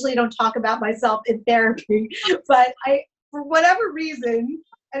 because I usually don't talk about myself in therapy, but for whatever reason,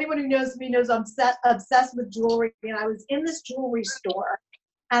 anyone who knows me knows I'm obsessed with jewelry. And I was in this jewelry store,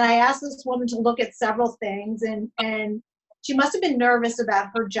 and I asked this woman to look at several things, and she must have been nervous about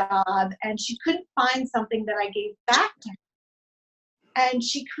her job, and she couldn't find something that I gave back to her. And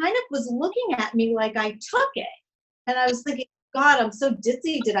she kind of was looking at me like I took it. And I was thinking, God, I'm so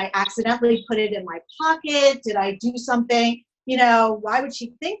ditzy. Did I accidentally put it in my pocket? Did I do something? Why would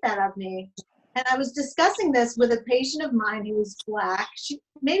she think that of me? And I was discussing this with a patient of mine who was Black.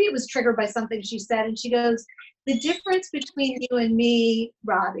 Maybe it was triggered by something she said. And she goes, the difference between you and me,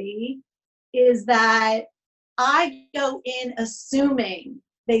 Robbie, is that I go in assuming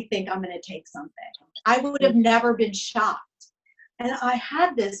they think I'm going to take something. I would have never been shocked. And I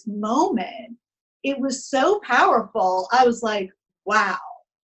had this moment. It was so powerful. I was like, wow.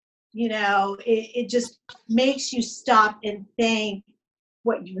 You know, it just makes you stop and think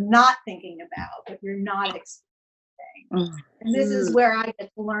what you're not thinking about, what you're not experiencing. And this is where I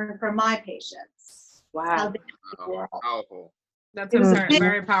get to learn from my patients. How they see the world. Powerful. That's a very,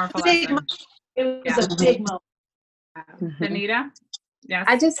 very powerful lesson. It was a big moment. Anita? Yes.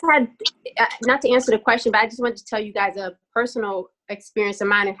 I just had, not to answer the question, but I just wanted to tell you guys a personal experience of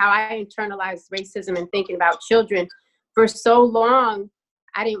mine and how I internalized racism and thinking about children. For so long,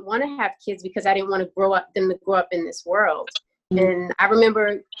 I didn't want to have kids because I didn't want them to grow up in this world. And I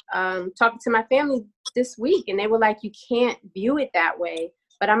remember talking to my family this week, and they were like, you can't view it that way.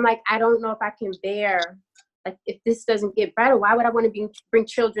 But I'm like, I don't know if I can bear, like, if this doesn't get better, why would I want to bring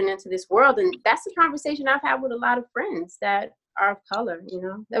children into this world? And that's a conversation I've had with a lot of friends that are of color, you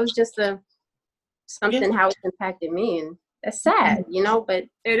know. That was just something how it impacted me. And that's sad, you know, but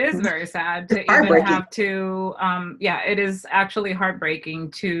it is very sad to even have to, it is actually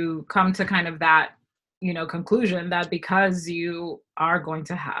heartbreaking to come to kind of that, you know, conclusion that because you are going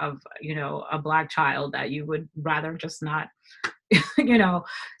to have, you know, a Black child, that you would rather just not, you know,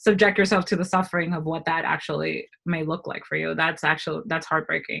 subject yourself to the suffering of what that actually may look like for you. That's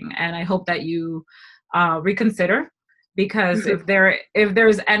heartbreaking. And I hope that you reconsider, because if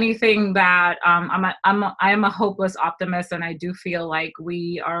there's anything that I am a hopeless optimist, and I do feel like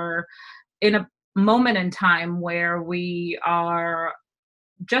we are in a moment in time where we are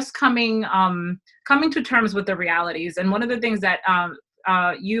just coming to terms with the realities. And one of the things that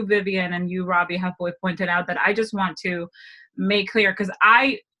you, Vivian, and you, Robbie, have both pointed out that I just want to make clear, because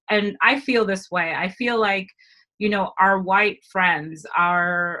I feel this way. I feel like, you know, our white friends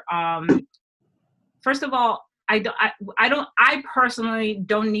are, first of all, I personally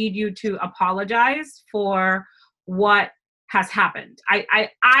don't need you to apologize for what has happened.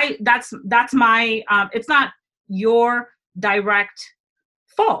 That's my, it's not your direct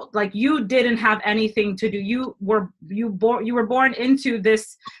fault. Like, you didn't have anything to do. You were born into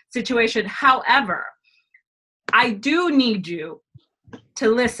this situation. However, I do need you to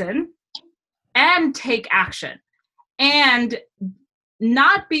listen and take action, and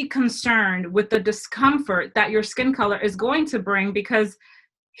not be concerned with the discomfort that your skin color is going to bring, because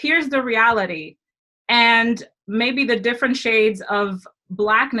here's the reality. And maybe the different shades of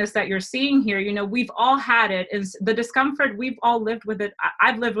Blackness that you're seeing here, you know, we've all had it. Is the discomfort, we've all lived with it.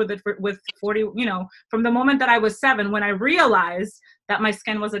 I've lived with it with 40, you know, from the moment that I was 7, when I realized that my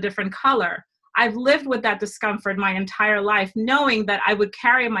skin was a different color. I've lived with that discomfort my entire life, knowing that I would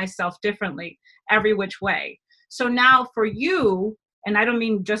carry myself differently every which way. So now for you, and I don't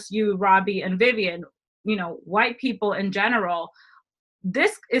mean just you, Robbie and Vivian, you know, white people in general,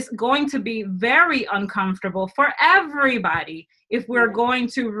 this is going to be very uncomfortable for everybody if we're going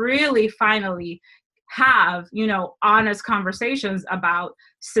to really finally have, you know, honest conversations about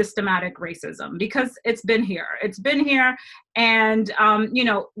systematic racism, because it's been here. It's been here. And, you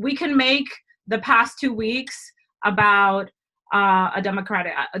know, we can make the past 2 weeks about a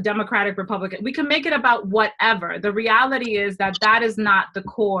Democratic Republican. We can make it about whatever. The reality is that is not the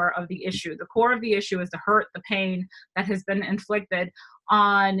core of the issue. The core of the issue is the hurt, the pain that has been inflicted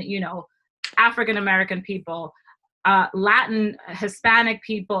on, you know, African American people, Latin, Hispanic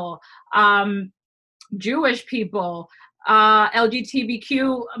people, Jewish people,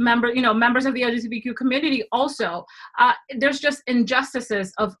 LGBTQ members of the LGBTQ community also. There's just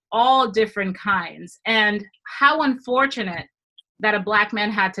injustices of all different kinds. And how unfortunate that a Black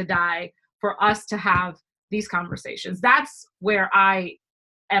man had to die for us to have these conversations. That's where I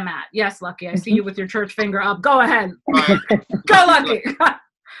am at. Yes, Lucky, I see you with your church finger up. Go ahead. Go, Lucky.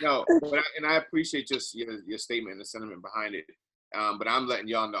 No, and I appreciate just your statement and the sentiment behind it. But I'm letting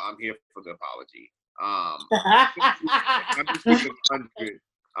y'all know I'm here for the apology. I'm just keeping it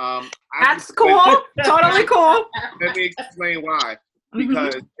 100. That's cool. Totally cool. Let me explain why.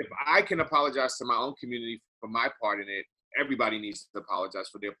 Because if I can apologize to my own community for my part in it, everybody needs to apologize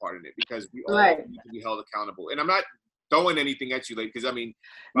for their part in it, because we all need to be held accountable. And I'm not throwing anything at you, like, because I mean,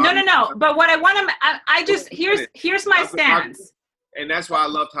 no. But what I want to, I just here's my stance. And that's why I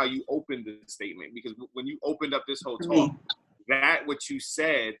loved how you opened the statement, because when you opened up this whole talk, that what you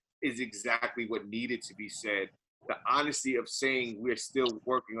said is exactly what needed to be said. The honesty of saying we're still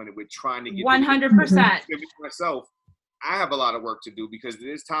working on it. We're trying to get 100%. Myself, I have a lot of work to do, because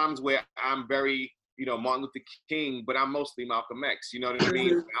there's times where I'm very, you know, Martin Luther King, but I'm mostly Malcolm X. You know what I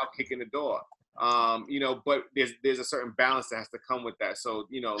mean? I'll kick in the door. You know, but there's a certain balance that has to come with that. So,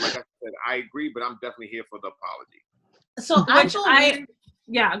 you know, like I said, I agree, but I'm definitely here for the apology. So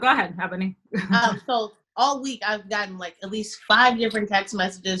go ahead, Ebony. So all week I've gotten like at least 5 different text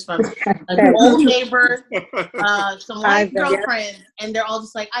messages from an old neighbor, some white girlfriends, and they're all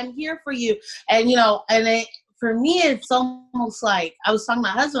just like, I'm here for you. And, you know, and for me, it's almost like, I was talking to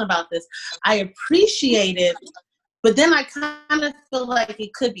my husband about this. I appreciate it, but then I kind of feel like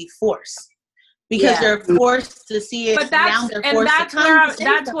it could be forced. Because they're forced to see it. But that's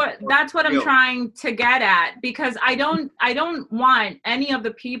what I'm trying to get at, because I don't want any of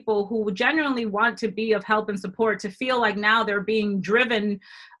the people who genuinely want to be of help and support to feel like now they're being driven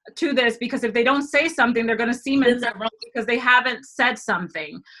to this, because if they don't say something, they're going to seem insane because they haven't said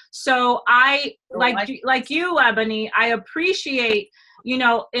something. So I like you, Ebony, I appreciate, you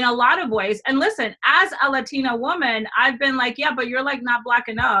know, in a lot of ways. And listen, as a Latina woman, I've been like, yeah, but you're like not Black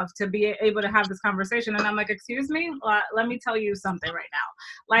enough to be able to have this conversation. And I'm like, excuse me, let me tell you something right now.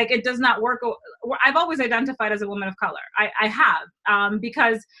 Like, it does not work. I've always identified as a woman of color. I have,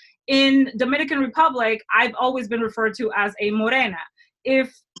 because in Dominican Republic, I've always been referred to as a morena.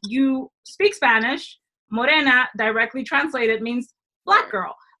 If you speak Spanish, morena, directly translated, means Black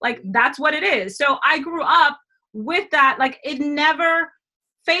girl. Like, that's what it is. So I grew up with that. Like, it never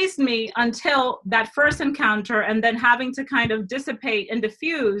faced me until that first encounter, and then having to kind of dissipate and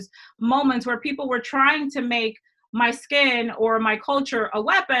diffuse moments where people were trying to make my skin or my culture a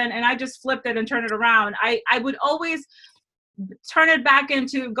weapon, and I just flipped it and turned it around. I would always turn it back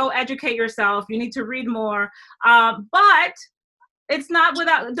into, go educate yourself, you need to read more. But it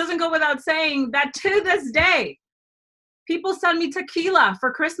doesn't go without saying that to this day, people send me tequila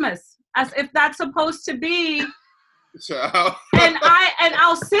for Christmas, as if that's supposed to be. and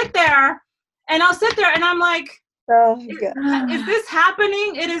I'll sit there and I'm like, is this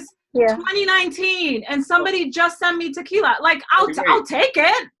happening? It is 2019 and somebody just sent me tequila. Like, I'll take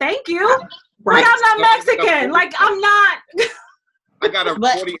it. Thank you. Right. But I'm not Mexican. Like, I'm not. I got a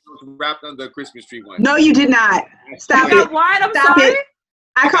 40 wrapped under a Christmas tree one. No, you did not. Stop it. What? Stop sorry? it.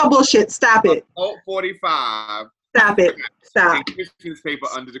 I call bullshit. Stop it. 45. Stop it. Stop. And Christmas paper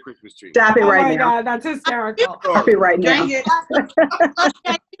under the Christmas tree. Stop it right now. Oh my God, that's hysterical. Stop it right now.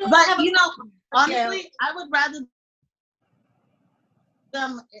 But, you know, honestly, I would rather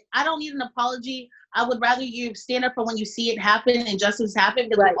I don't need an apology. I would rather you stand up for when you see it happen and justice happen,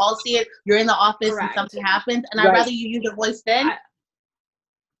 because we all see it. You're in the office and something happens, and I'd rather you use your voice then.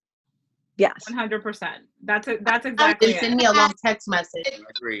 Yes, 100%. That's exactly. Send me a long text message. I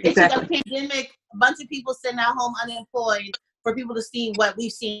agree. It's a pandemic. A bunch of people sitting at home unemployed for people to see what we've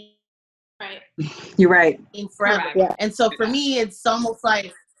seen. Right. You're right. In forever. Yeah. And so for me, it's almost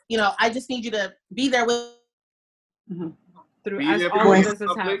like, you know, I just need you to be there with. Through as all of this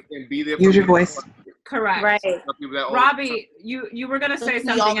is happening. Use your voice. Correct. Right. Robbie, you were gonna say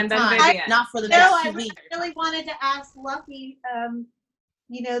something, and then Vivian. Not for the next 2 weeks. I really wanted to ask Lucky,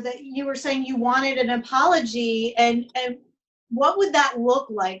 you know, that you were saying you wanted an apology, and what would that look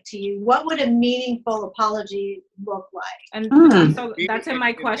like to you? What would a meaningful apology look like? And so that's in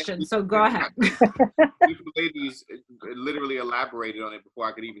my question. So go ahead. The ladies literally elaborated on it before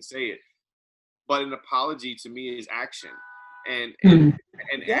I could even say it. But an apology to me is action, and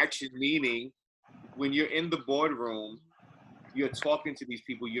action meaning when you're in the boardroom, you're talking to these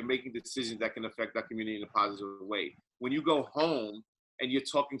people, you're making decisions that can affect our community in a positive way. When you go home and you're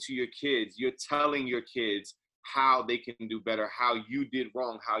talking to your kids, you're telling your kids how they can do better, how you did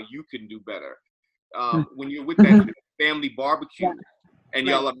wrong, how you can do better. When you're with that family barbecue and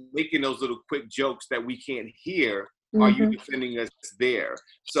y'all are making those little quick jokes that we can't hear, are you defending us there?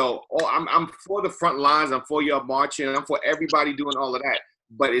 So I'm for the front lines, I'm for y'all marching, I'm for everybody doing all of that.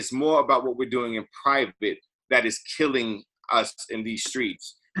 But it's more about what we're doing in private that is killing us in these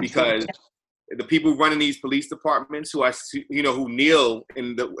streets, because the people running these police departments who who kneel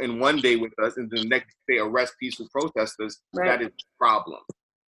in one day with us and the next day arrest peaceful protesters, that is the problem.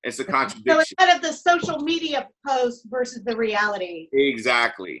 It's a contradiction. So it's kind of the social media post versus the reality.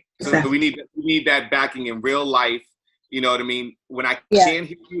 Exactly. So we need that backing in real life. You know what I mean? When I can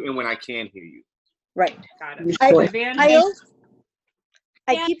hear you and when I can hear you. Right. Got it.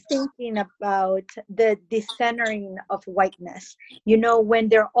 I keep thinking about the decentering of whiteness. You know, when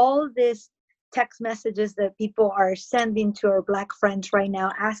there are all these text messages that people are sending to our Black friends right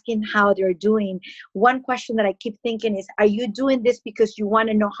now, asking how they're doing. One question that I keep thinking is, are you doing this because you want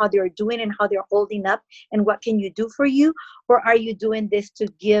to know how they're doing and how they're holding up and what can you do for you? Or are you doing this to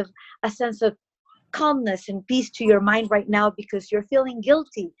give a sense of calmness and peace to your mind right now because you're feeling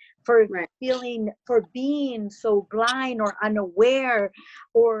guilty for being so blind or unaware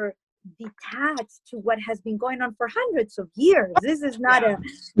or detached to what has been going on for hundreds of years. This is not a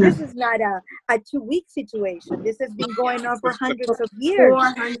 2-week situation. This has been going on for hundreds of years.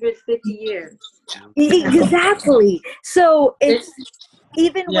 450 years. Exactly. So it's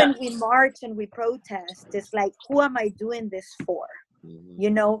even when we march and we protest, it's like, who am I doing this for? You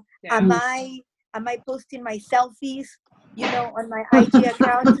know, am I posting my selfies, you know, on my IG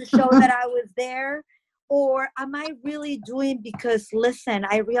account to show that I was there? Or am I really doing because, listen,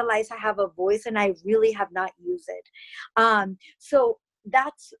 I realize I have a voice and I really have not used it. So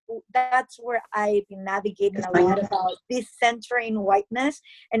that's where I've been navigating a lot about decentering whiteness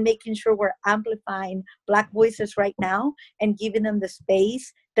and making sure we're amplifying Black voices right now and giving them the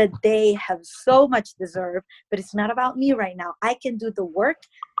space that they have so much deserved. But it's not about me right now. I can do the work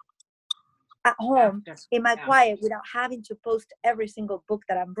at home in my quiet without having to post every single book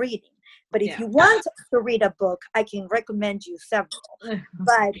that I'm reading. But if you want to read a book, I can recommend you several.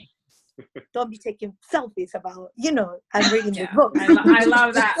 But don't be taking selfies about, you know, I'm reading this book. I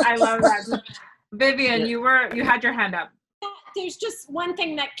love that. I love that. Vivian, you had your hand up. There's just one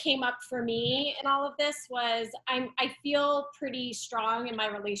thing that came up for me in all of this was I feel pretty strong in my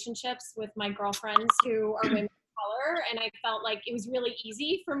relationships with my girlfriends who are women of color, and I felt like it was really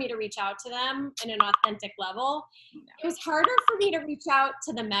easy for me to reach out to them in an authentic level. It was harder for me to reach out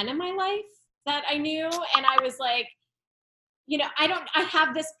to the men in my life that I knew, and I was like, you know, I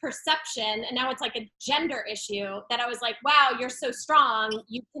have this perception, and now it's like a gender issue, that I was like, wow, you're so strong,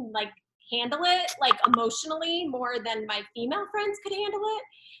 you can like handle it like emotionally more than my female friends could handle it.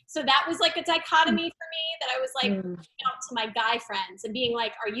 So that was like a dichotomy for me, that I was like reaching out to my guy friends and being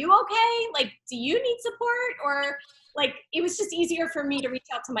like, are you okay? Like, do you need support? Or like, it was just easier for me to reach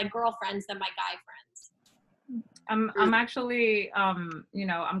out to my girlfriends than my guy friends. I'm actually, you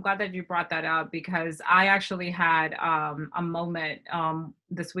know, I'm glad that you brought that up, because I actually had a moment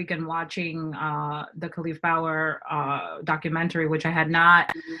this weekend watching the Khalif Bauer documentary, which I had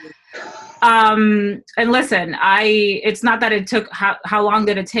not. And listen, it's not that it took, how long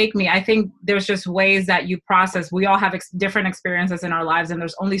did it take me? I think there's just ways that you process. We all have different experiences in our lives, and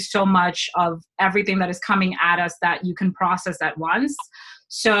there's only so much of everything that is coming at us that you can process at once.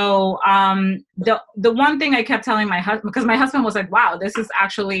 So the one thing I kept telling my husband, because my husband was like, wow, this is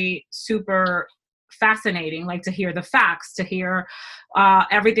actually super fascinating, like to hear the facts, to hear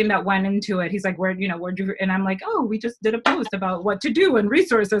everything that went into it. He's like, where'd you, and I'm like, oh, we just did a post about what to do and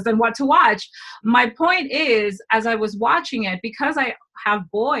resources and what to watch. My point is, as I was watching it, because I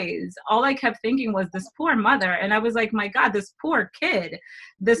have boys, all I kept thinking was this poor mother. And I was like, my God, this poor kid,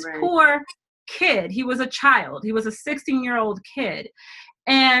 poor kid. He was a child. He was a 16-year-old kid.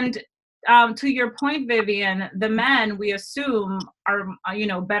 And to your point, Vivian, the men, we assume, are, you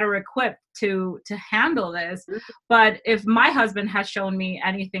know, better equipped to handle this. But if my husband has shown me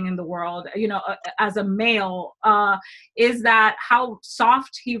anything in the world, you know, as a male, is that how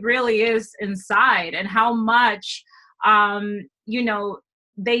soft he really is inside, and how much, you know,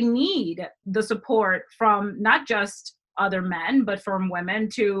 they need the support from not just other men, but from women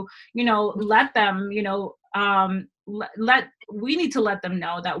to, you know, let them, you know, we need to let them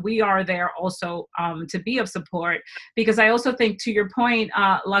know that we are there also to be of support. Because I also think, to your point,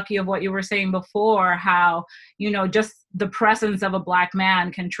 Lucky, of what you were saying before, how, you know, just the presence of a Black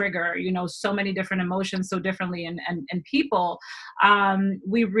man can trigger, you know, so many different emotions so differently in people.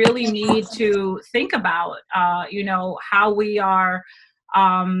 We really need to think about, you know, how we are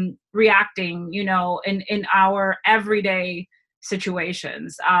reacting, you know, in our everyday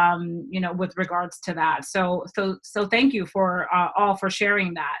situations, you know, with regards to that. So thank you for all for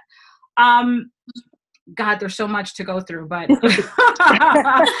sharing that. God, there's so much to go through, but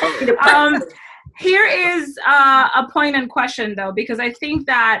here is a point in question, though, because I think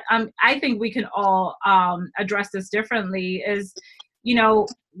that I think we can all address this differently. Is, you know,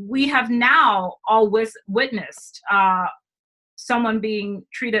 we have now all witnessed someone being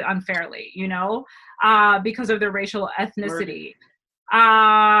treated unfairly, you know, because of their racial ethnicity.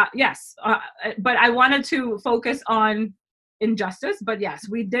 Yes, but I wanted to focus on injustice. But yes,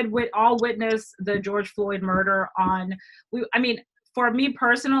 we did all witness the George Floyd murder I mean, for me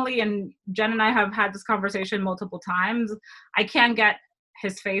personally, and Jen and I have had this conversation multiple times, I can't get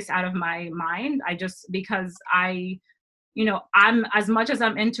his face out of my mind. Because you know, I'm, as much as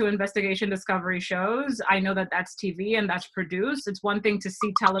I'm into investigation discovery shows, I know that that's TV and that's produced. It's one thing to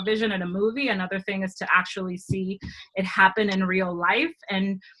see television and a movie. Another thing is to actually see it happen in real life.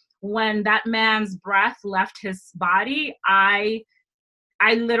 And when that man's breath left his body, I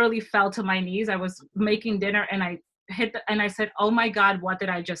literally fell to my knees. I was making dinner and I hit and I said, oh my God, what did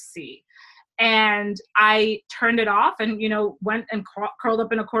I just see? And I turned it off and, went and curled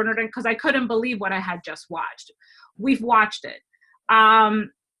up in a corner because I couldn't believe what I had just watched. We've watched it.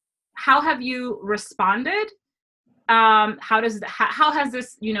 How have you responded? How has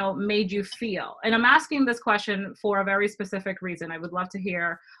this, made you feel? And I'm asking this question for a very specific reason. I would love to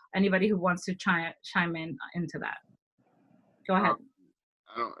hear anybody who wants to chime in into that. Go ahead.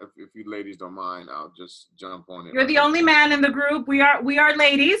 I don't. If you ladies don't mind, I'll just jump on it. You're the only man in the group. We are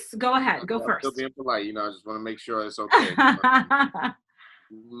ladies. Go ahead. Go first. Still being polite, I just want to make sure it's okay.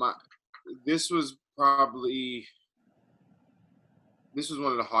 This was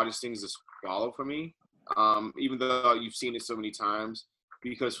one of the hardest things to swallow for me. Even though you've seen it so many times,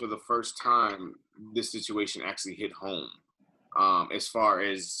 because for the first time, this situation actually hit home. As far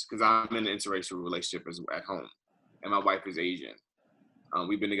as, because I'm in an interracial relationship at home, and my wife is Asian.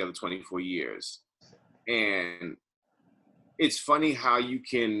 We've been together 24 years. And it's funny how you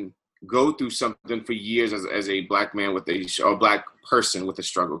can go through something for years as a black man or black person with a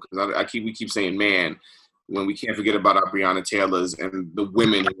struggle. Because we keep saying man, when we can't forget about our Breonna Taylors and the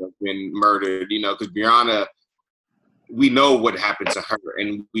women who have been murdered, because Breonna, we know what happened to her,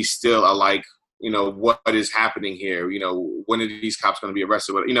 and we still are like, what is happening here? When are these cops going to be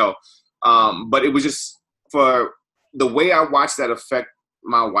arrested? But it was just, for the way I watched that affect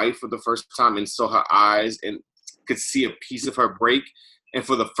my wife for the first time, and saw her eyes and could see a piece of her break. And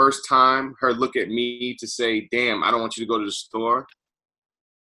for the first time, her look at me to say, damn, I don't want you to go to the store.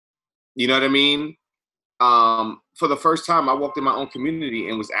 You know what I mean? For the first time, I walked in my own community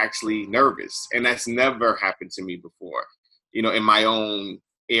and was actually nervous. And that's never happened to me before, in my own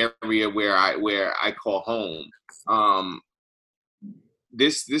area where I call home.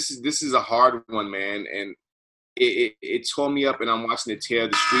 This is a hard one, man. And it tore me up, and I'm watching it tear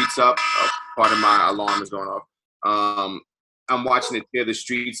the streets up. Part of my alarm is going off. I'm watching it tear the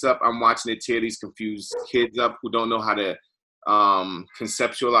streets up. I'm watching it tear these confused kids up who don't know how to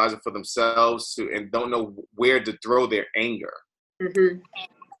conceptualize it for themselves and don't know where to throw their anger. Mm-hmm.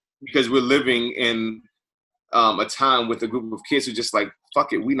 Because we're living in a time with a group of kids who just like,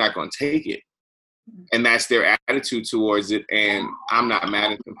 fuck it, we're not going to take it. And that's their attitude towards it, and I'm not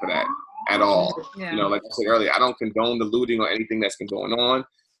mad at them for that at all. Yeah. Like I said earlier, I don't condone the looting or anything that's been going on,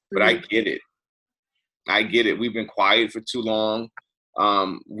 but I get it. We've been quiet for too long.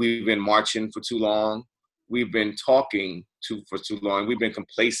 We've been marching for too long. We've been talking for too long. We've been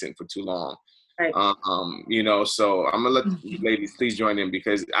complacent for too long. Right. So I'm gonna let you ladies please join in,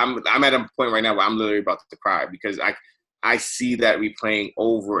 because I'm at a point right now where I'm literally about to cry, because I see that replaying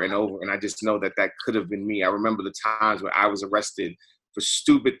over and over, and I just know that could have been me. I remember the times where I was arrested for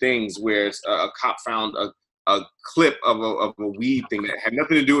stupid things, where a cop found a clip of a weed thing that had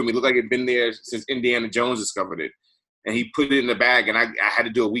nothing to do with me. It looked like it had been there since Indiana Jones discovered it. And he put it in the bag, and I had to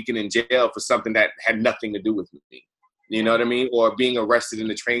do a weekend in jail for something that had nothing to do with me. You know what I mean? Or being arrested in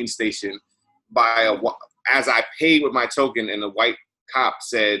the train station as I paid with my token, and the white cop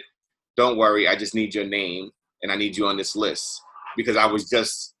said, don't worry, I just need your name, and I need you on this list, because I was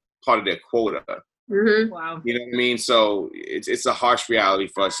just part of their quota. Mm-hmm. Wow. You know what I mean? So it's a harsh reality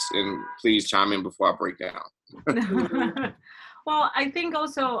for us, and please chime in before I break down. Well, I think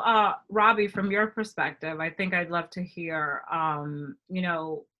also, Robbie, from your perspective, I think I'd love to hear,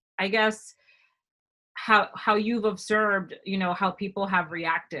 I guess how you've observed, how people have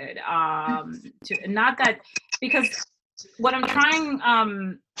reacted to, not that, because what I'm trying,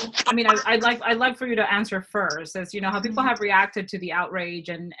 I'd like for you to answer first, is, how people have reacted to the outrage,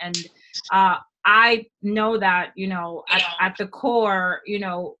 and I know that, at the core,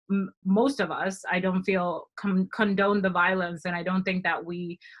 most of us, I don't feel condone the violence, and I don't think that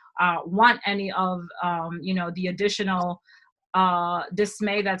we want any of, the additional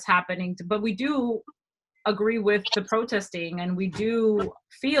dismay that's happening. But we do agree with the protesting, and we do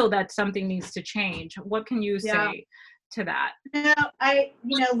feel that something needs to change. What can you say to that?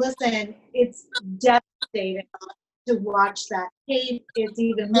 Listen, it's devastating to watch that tape. It's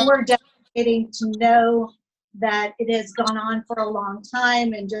even more devastating to know that it has gone on for a long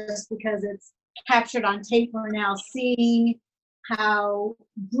time, and just because it's captured on tape, we're now seeing how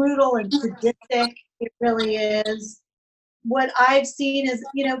brutal and sadistic it really is. What I've seen is,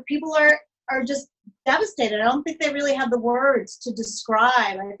 people are just devastated. I don't think they really have the words to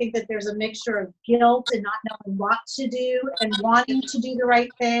describe. I think that there's a mixture of guilt and not knowing what to do and wanting to do the right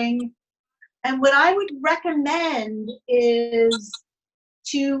thing. And what I would recommend is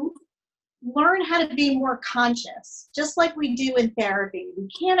to learn how to be more conscious, just like we do in therapy. We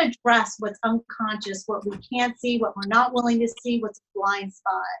can't address what's unconscious, what we can't see, what we're not willing to see, what's a blind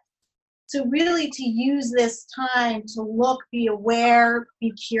spot. So really to use this time to look, be aware,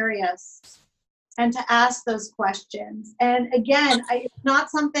 be curious, and to ask those questions. And again, it's not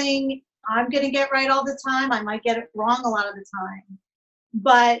something I'm going to get right all the time. I might get it wrong a lot of the time.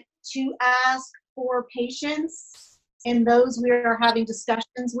 But to ask for patience in those we are having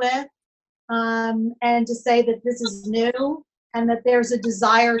discussions with, and to say that this is new and that there's a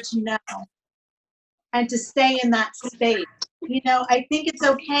desire to know and to stay in that space. You know, I think it's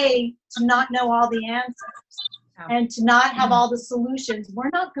okay to not know all the answers and to not have all the solutions. We're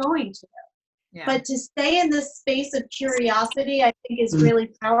not going to. Yeah. But to stay in this space of curiosity, I think is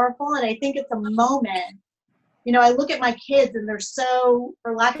really powerful. And I think it's a moment. You know, I look at my kids and they're so,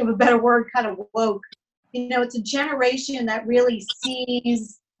 for lack of a better word, kind of woke. You know, it's a generation that really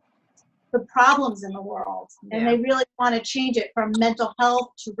sees the problems in the world, and they really want to change it, from mental health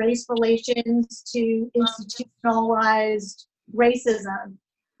to race relations to institutionalized racism,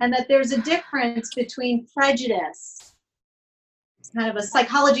 and that there's a difference between prejudice, kind of a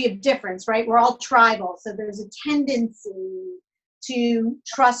psychology of difference, right? We're all tribal, so there's a tendency to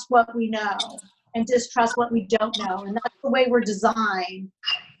trust what we know and distrust what we don't know, and that's the way we're designed.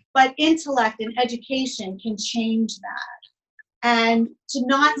 But intellect and education can change that. And to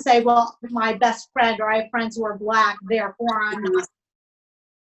not say, well, my best friend, or I have friends who are Black, therefore I'm not.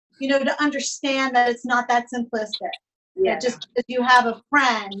 You know, to understand that it's not that simplistic. Yeah. That just because you have a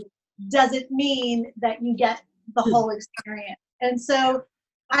friend doesn't mean that you get the whole experience. And so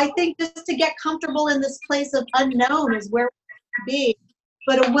I think just to get comfortable in this place of unknown is where we need to be,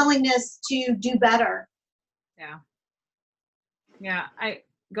 but a willingness to do better. Yeah. Yeah.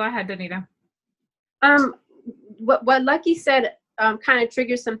 Go ahead, Danita. What Lucky said kind of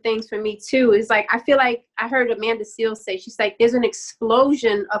triggers some things for me too. Is like, I feel like I heard Amanda Seales say, she's like, there's an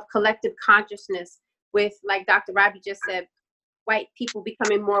explosion of collective consciousness with, like Dr. Robbie just said, white people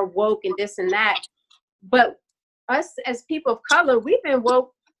becoming more woke and this and that. But us as people of color, we've been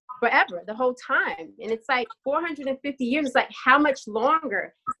woke forever, the whole time. And it's like 450 years, it's like how much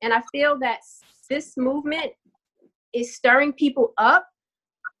longer? And I feel that this movement is stirring people up.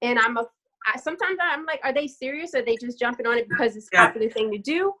 And sometimes I'm like, are they serious? Are they just jumping on it because it's a popular thing to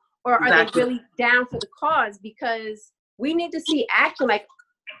do? Or are they really down for the cause? Because we need to see action. Like,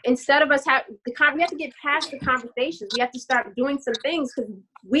 instead of us we have to get past the conversations. We have to start doing some things, because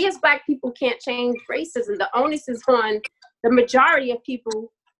we as Black people can't change racism. The onus is on the majority of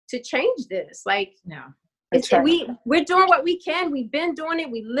people to change this. Like, no, we're doing what we can. We've been doing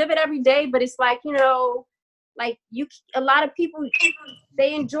it. We live it every day. But it's like, you know, like a lot of people,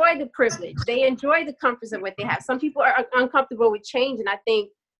 they enjoy the privilege. They enjoy the comforts of what they have. Some people are uncomfortable with change. And I think,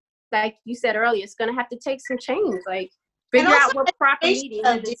 like you said earlier, it's going to have to take some change. Like, figure out what proper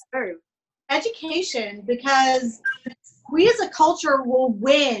media is served. Education, because we as a culture will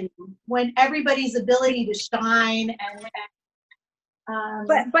win when everybody's ability to shine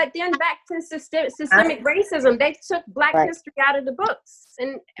but then back to systemic racism, they took Black history out of the books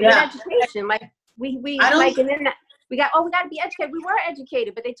and with education. Like we like, and then we got to be educated. We were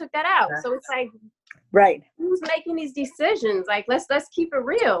educated, but they took that out. So it's like, who's making these decisions? Like, let's keep it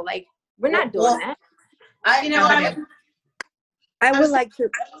real. Like, we're not doing that. I would like to.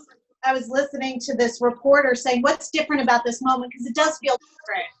 I was listening to this reporter saying, what's different about this moment? Because it does feel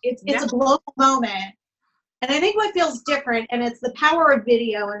different. It's a global moment. And I think what feels different, and it's the power of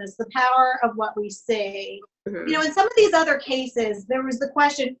video, and it's the power of what we see. Mm-hmm. You know, in some of these other cases, there was the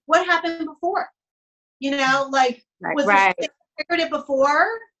question, what happened before? You know, like, was it triggered it before?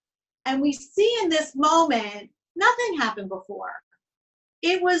 And we see in this moment, nothing happened before.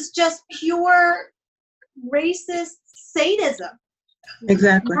 It was just pure racist sadism.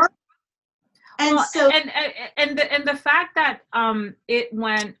 Exactly. And well, so, and the fact that it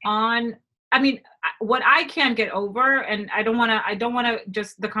went on. I mean, what I can't get over, and I don't want to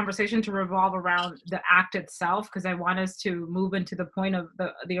just the conversation to revolve around the act itself, because I want us to move into the point of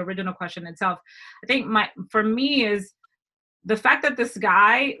the original question itself. I think for me is the fact that this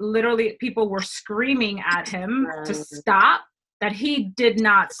guy, literally people were screaming at him to stop, that he did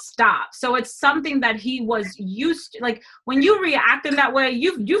not stop. So it's something that he was used to. Like, when you react in that way,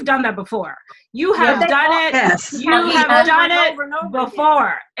 you've done that before. You have done it. Yes. You have done it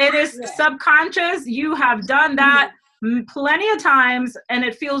before. It is subconscious. You have done that plenty of times, and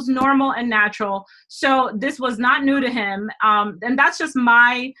it feels normal and natural. So this was not new to him. And that's just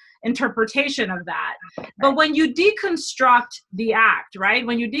my interpretation of that. But when you deconstruct the act, right?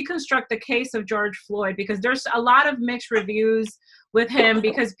 When you deconstruct the case of George Floyd, because there's a lot of mixed reviews with him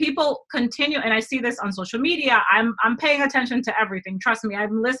because people continue, and I see this on social media. I'm paying attention to everything. Trust me,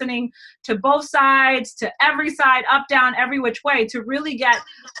 I'm listening to both sides, to every side, up, down, every which way, to really get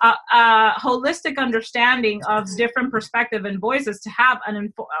a holistic understanding of different perspective and voices, to have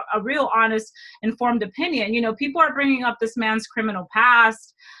a real, honest, informed opinion. You know, people are bringing up this man's criminal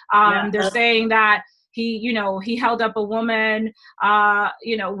past. They're saying that he held up a woman,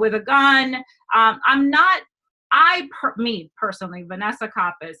 with a gun. Me personally, Vanessa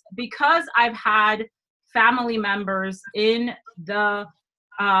Coppes, because I've had family members in the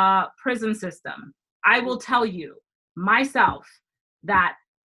prison system, I will tell you myself that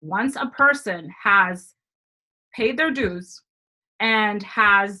once a person has paid their dues and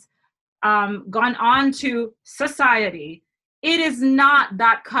has gone on to society, it is not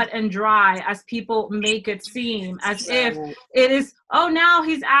that cut and dry as people make it seem, as if it is, oh, now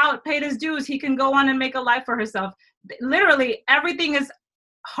he's out, paid his dues, he can go on and make a life for himself. Literally, everything is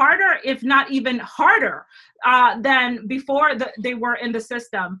harder, if not even harder, than before they were in the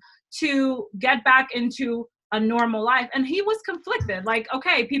system to get back into a normal life. And he was conflicted. Like,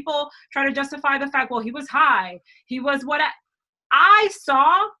 okay, people try to justify the fact, well, he was high. He was what I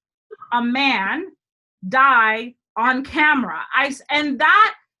saw a man die on camera. And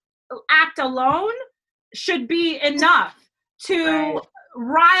that act alone should be enough to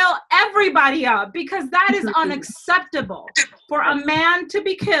rile everybody up, because that is unacceptable. For a man to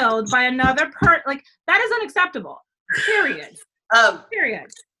be killed by another like, that is unacceptable. Period. Period.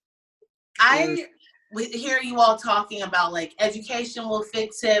 We hear you all talking about like education will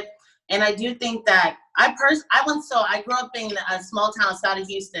fix it, and I do think that I grew up in a small town outside of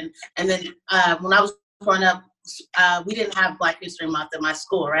Houston, and then when I was growing up, we didn't have Black History Month at my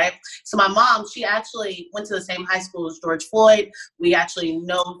school, right? So my mom, she actually went to the same high school as George Floyd. We actually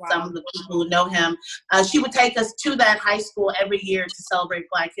know some of the people who know him. She would take us to that high school every year to celebrate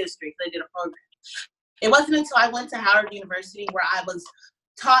Black history. They did a program. It wasn't until I went to Howard University where I was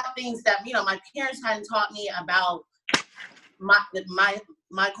taught things that, my parents hadn't taught me about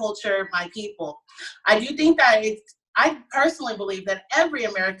my culture, my people. I do think that I personally believe that every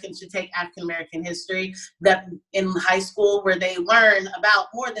American should take African American history that in high school, where they learn about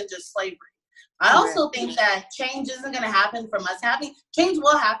more than just slavery. I also think that change isn't going to happen from us change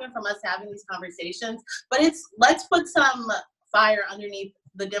will happen from us having these conversations, but let's put some fire underneath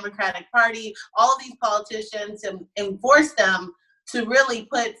the Democratic Party, all of these politicians, and force them to really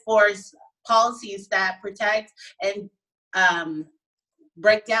put forth policies that protect and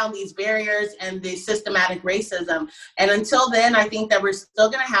break down these barriers and the systematic racism. And until then, I think that we're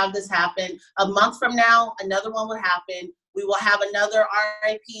still going to have this happen. A month from now, another one will happen. We will have another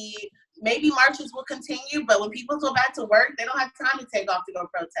RIP. Maybe marches will continue, but when people go back to work, they don't have time to take off to go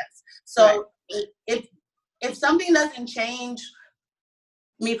protest. So if something doesn't change,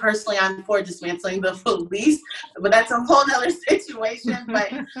 me personally, I'm for dismantling the police, but that's a whole other situation.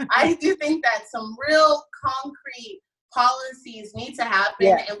 But I do think that some real concrete policies need to happen,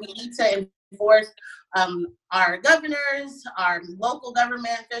 and we need to enforce our governors, our local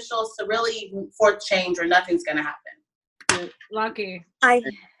government officials to really force change, or nothing's going to happen. Lucky.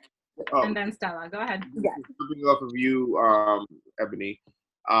 And then Stella, go ahead. Coming off of you, Ebony,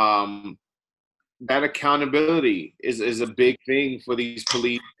 that accountability is a big thing for these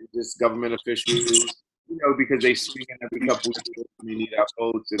police, this government officials, because they swing in every couple of years and they need our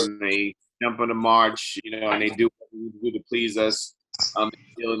votes, and they jump on the march, and they do what they need to do to please us,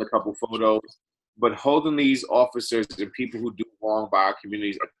 steal in a couple photos. But holding these officers and people who do wrong by our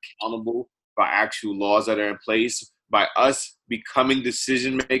communities accountable by actual laws that are in place, by us becoming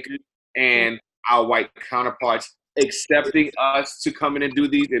decision makers and our white counterparts accepting us to come in and do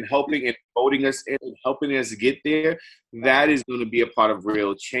these and helping and voting us in and helping us get there, that is going to be a part of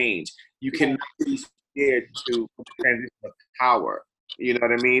real change. You cannot be scared to transition of power. You know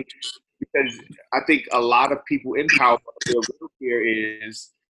what I mean? Because I think a lot of people in power, their real fear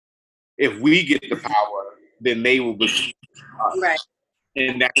is if we get the power, then they will be us. Right.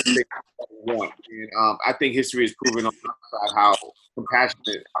 And that's what they want. And I think history has proven on our side how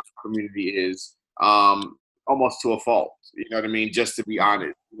compassionate our community is, almost to a fault. You know what I mean? Just to be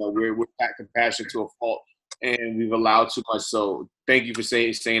honest, we're that compassionate to a fault, and we've allowed too much. So thank you for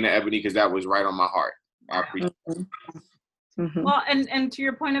saying that, Ebony, because that was right on my heart. I appreciate it. Well, and to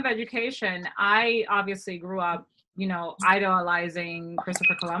your point of education, I obviously grew up you know, idolizing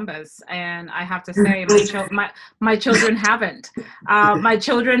Christopher Columbus. And I have to say, my children haven't. My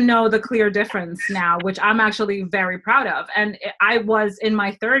children know the clear difference now, which I'm actually very proud of. And I was in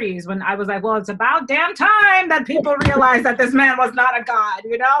my 30s when I was like, well, it's about damn time that people realize that this man was not a god,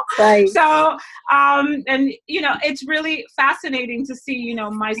 you know? Right. So, and, you know, it's really fascinating to see, you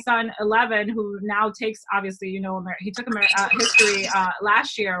know, my son, 11, who now takes, obviously, you know, he took history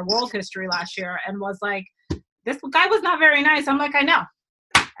last year, world history last year, and was like, this guy was not very nice. I'm like, I know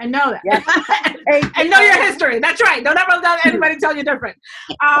that. Yes. I know your history. That's right. Don't ever let anybody tell you different.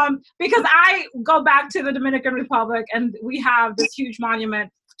 Because I go back to the Dominican Republic, and we have this huge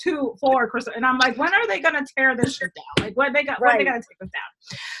monument for Christopher, and I'm like, when are they going to tear this shit down? Like, when are they going to take this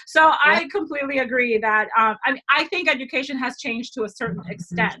down? So I completely agree that I think education has changed to a certain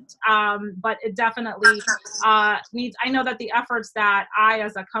extent, but it definitely needs. I know that the efforts that I,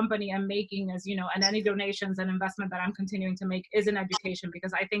 as a company, am making, is, you know, and any donations and investment that I'm continuing to make is in education,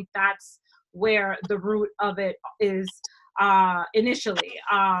 because I think that's where the root of it is. Initially,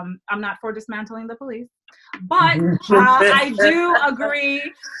 I'm not for dismantling the police, but I do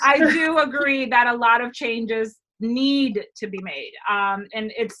agree that a lot of changes need to be made,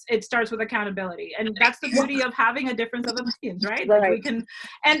 and it starts with accountability, and that's the beauty of having a difference of opinions, right? Like we can,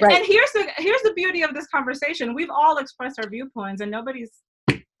 and here's the beauty of this conversation. We've all expressed our viewpoints, and nobody's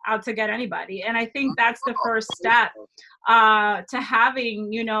out to get anybody. And I think that's the first step to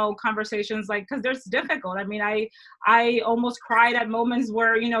having, you know, conversations like, because there's difficult. I mean, I almost cried at moments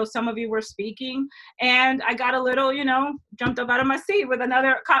where, you know, some of you were speaking, and I got a little, you know, jumped up out of my seat with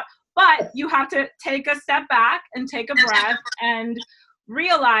another but you have to take a step back and take a breath and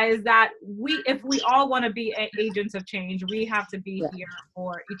realize that if we all want to be agents of change, we have to be here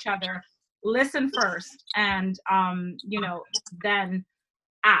for each other. Listen first, and you know, then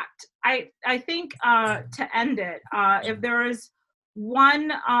act. I think to end it, if there is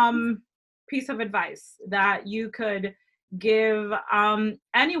one piece of advice that you could give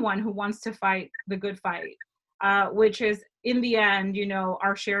anyone who wants to fight the good fight, which is, in the end, you know,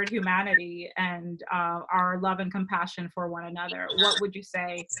 our shared humanity and our love and compassion for one another, what would you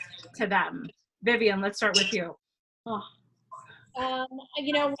say to them? Vivian, let's start with you.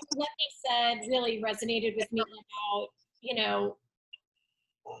 You know, what they said really resonated with me about, you know,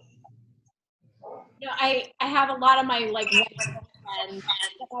 I have a lot of my like friends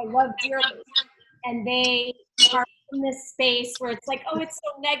that I love dearly, and they are in this space where it's like, oh, it's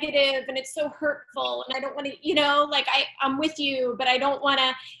so negative and it's so hurtful, and I don't want to, you know, like I'm with you, but I don't want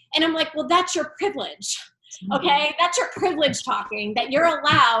to. And I'm like, well, that's your privilege, okay? That's your privilege talking, that you're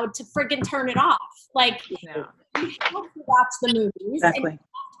allowed to friggin' turn it off. Like, you have to watch the movies, and you have to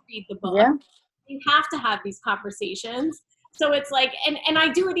read the book. Yeah. You have to have these conversations. So it's like, and I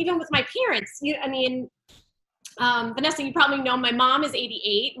do it even with my parents. I mean, Vanessa, you probably know my mom is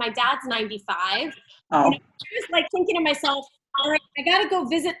 88, my dad's 95. Oh. You know, I was like thinking to myself, all right, I got to go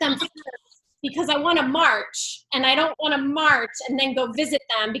visit them first because I want to march, and I don't want to march and then go visit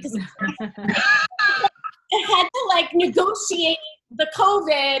them because I had to like negotiate the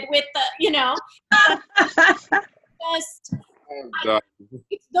COVID with the, you know, just.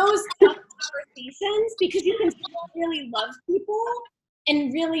 It's those tough conversations, because you can still really love people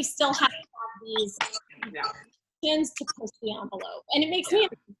and really still have to have these questions to push the envelope. And it makes me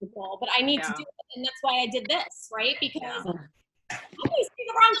uncomfortable, but I need to do it. And that's why I did this, right? Because I always do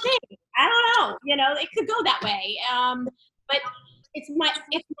the wrong thing. I don't know, you know, it could go that way. But it's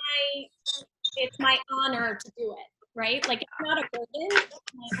my honor to do it, right? Like, it's not a burden, it's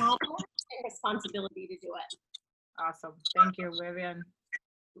my honor and responsibility to do it. Awesome. Thank you, Vivian.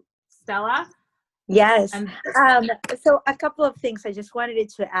 Stella? Yes. So a couple of things I just wanted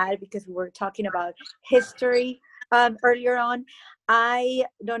to add, because we were talking about history earlier on. I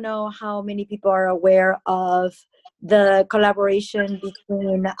don't know how many people are aware of the collaboration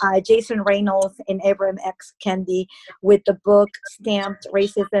between Jason Reynolds and Ibram X. Kendi with the book Stamped: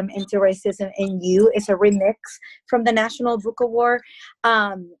 Racism, Anti-Racism, and You. It's a remix from the National Book Award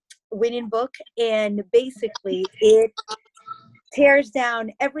winning book, and basically it tears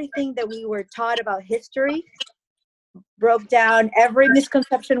down everything that we were taught about history, broke down every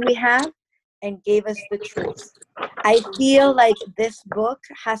misconception we had, and gave us the truth. I feel like this book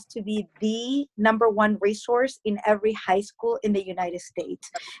has to be the #1 resource in every high school in the United States,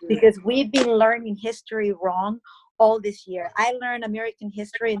 because we've been learning history wrong all this year. I learned American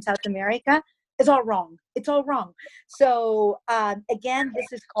history in South America. It's all wrong. It's all wrong. So again,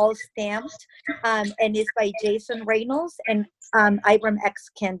 this is called Stamped, and it's by Jason Reynolds and Ibram X.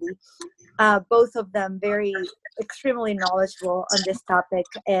 Kendi. Both of them very extremely knowledgeable on this topic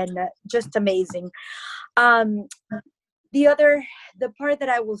and just amazing. The part that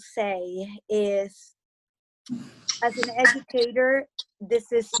I will say is, as an educator,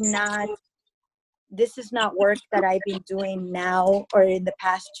 this is not work that I've been doing now or in the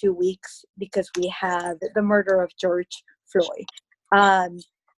past 2 weeks, because we have the murder of George Floyd.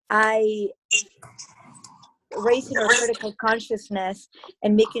 Raising our critical consciousness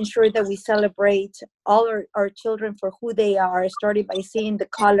and making sure that we celebrate all our children for who they are, starting by seeing the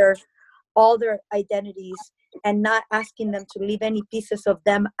color, all their identities, and not asking them to leave any pieces of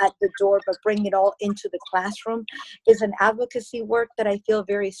them at the door, but bring it all into the classroom, is an advocacy work that I feel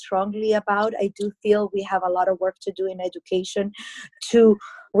very strongly about. I do feel we have a lot of work to do in education to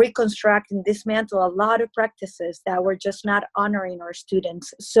reconstruct and dismantle a lot of practices that we're just not honoring our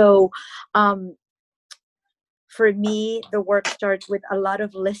students. So for me, the work starts with a lot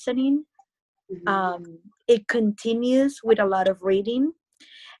of listening. It continues with a lot of reading.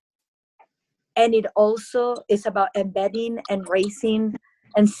 And it also is about embedding and raising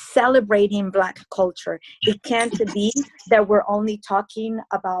and celebrating Black culture. It can't be that we're only talking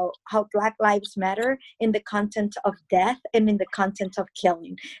about how Black lives matter in the content of death and in the content of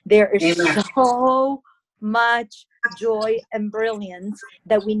killing. There is so much joy and brilliance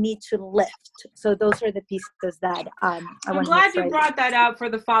that we need to lift. So those are the pieces that I'm glad you brought that up for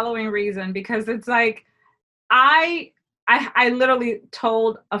the following reason, because it's like, I literally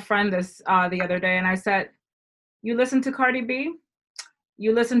told a friend this the other day, and I said, you listen to Cardi B,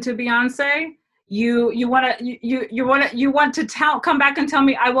 you listen to Beyonce, you want to come back and tell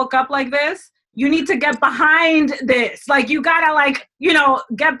me I woke up like this? You need to get behind this. Like, you gotta, like,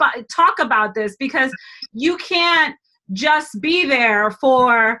 talk about this, because you can't just be there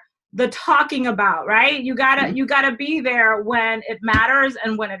for the talking about, right? You gotta be there when it matters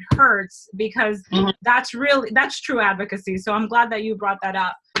and when it hurts, because that's true advocacy. So I'm glad that you brought that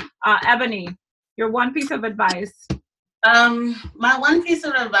up. Ebony, your one piece of advice. My one piece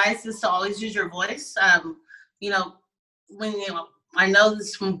of advice is to always use your voice. I know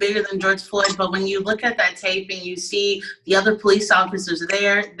this is bigger than George Floyd, but when you look at that tape and you see the other police officers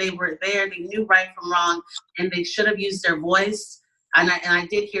there, they were there, they knew right from wrong, and they should have used their voice. And I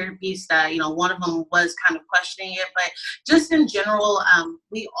did hear a piece that, one of them was kind of questioning it, but just in general,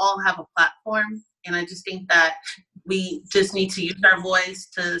 we all have a platform. And I just think that we just need to use our voice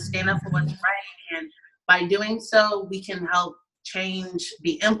to stand up for what's right. And by doing so, we can help change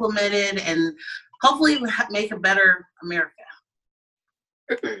be implemented and hopefully make a better America.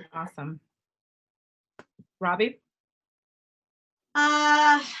 Awesome. Robbie?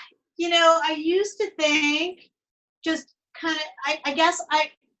 I used to think just kind of, I guess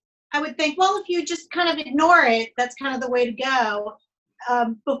I would think, well, if you just kind of ignore it, that's kind of the way to go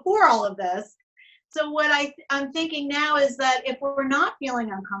before all of this. So what I'm thinking now is that if we're not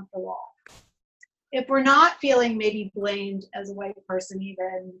feeling uncomfortable, if we're not feeling maybe blamed as a white person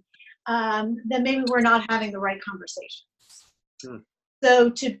even, then maybe we're not having the right conversations.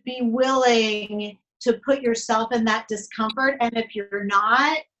 So to be willing to put yourself in that discomfort, and if you're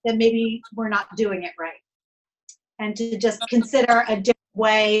not, then maybe we're not doing it right. And to just consider a different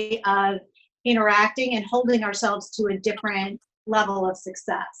way of interacting and holding ourselves to a different level of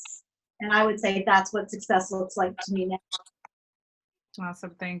success. And I would say that's what success looks like to me now.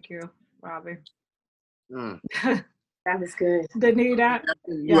 Awesome. Thank you, Robbie. That was good. Danita?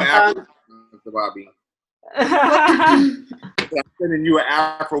 You were Robbie. Sending you an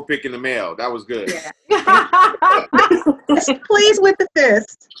Afro pic in the mail. That was good. Please with the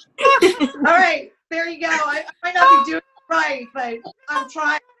fist. All right, there you go. I might not be doing it right, but I'm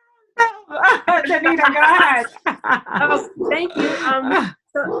trying. Danita, go ahead. Thank you.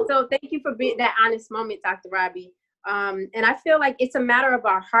 So thank you for being that honest moment, Dr. Robbie. And I feel like it's a matter of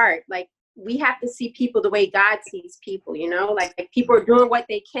our heart. Like, we have to see people the way God sees people, like people are doing what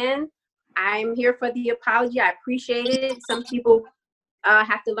they can. I'm here for the apology. I appreciate it. Some people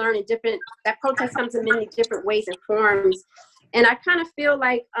have to learn that protest comes in many different ways and forms. And I kind of feel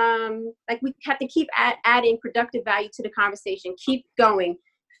like we have to keep adding productive value to the conversation, keep going,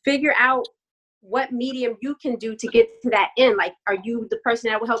 figure out what medium you can do to get to that end. Like, are you the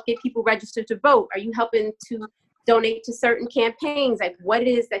person that will help get people registered to vote? Are you helping to donate to certain campaigns? Like, what it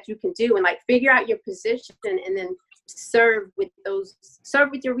is that you can do, and like figure out your position and then serve with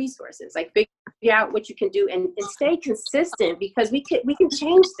your resources. Like, figure out what you can do and stay consistent, because we can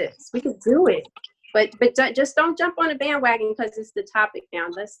change this. We can do it. But just don't jump on a bandwagon because it's the topic now.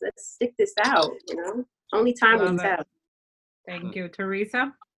 Let's stick this out, Only time will tell. Thank you.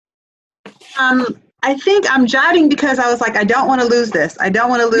 Teresa? I think I'm jotting because I was like, I don't want to lose this. I don't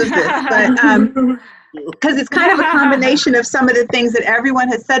want to lose this. But because it's kind of a combination of some of the things that everyone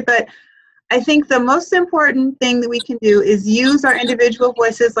has said. But I think the most important thing that we can do is use our individual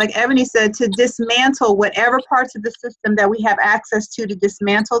voices, like Ebony said, to dismantle whatever parts of the system that we have access to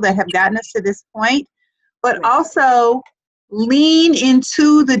dismantle that have gotten us to this point, but also lean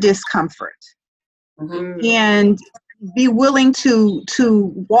into the discomfort and be willing to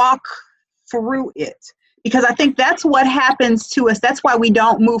walk through it. Because I think that's what happens to us. That's why we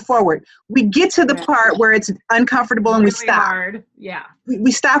don't move forward. We get to the part where it's uncomfortable and we stop. Hard. Yeah.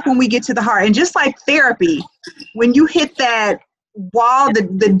 We stop when we get to the heart. And just like therapy, when you hit that wall, the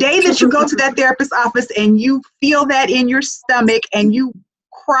day that you go to that therapist's office and you feel that in your stomach and you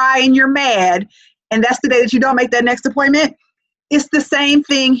cry and you're mad, and that's the day that you don't make that next appointment, it's the same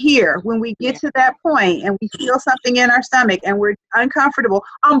thing here. When we get to that point and we feel something in our stomach and we're uncomfortable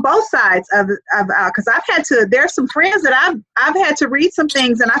on both sides of because there are some friends that I've had to read some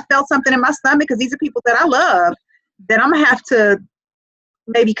things and I felt something in my stomach because these are people that I love that I'm gonna have to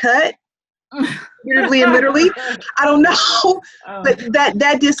maybe cut, figuratively and literally. I don't know, but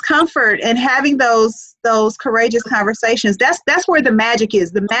that discomfort and having those courageous conversations, that's where the magic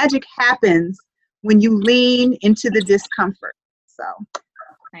is. The magic happens when you lean into the discomfort. So,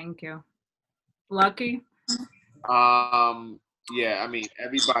 thank you. Lucky? Yeah, I mean,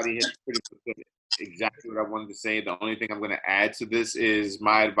 everybody has pretty much said exactly what I wanted to say. The only thing I'm going to add to this is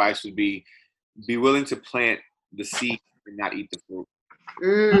my advice would be willing to plant the seed and not eat the fruit.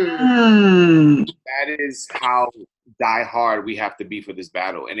 That is how die hard we have to be for this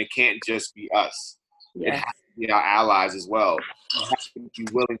battle. And it can't just be us. It has to be our allies as well. You have to be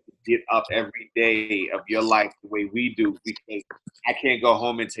willing to get up every day of your life the way we do, because I can't go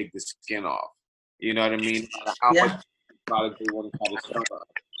home and take the skin off. You know what I mean? No matter how much product they want to try to sell us.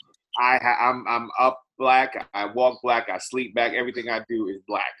 I'm up black, I walk black, I sleep black, everything I do is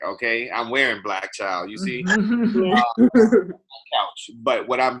black, okay? I'm wearing black, child, you see? Couch. But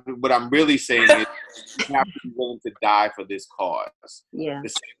what I'm really saying is you have to be willing to die for this cause. Yeah. The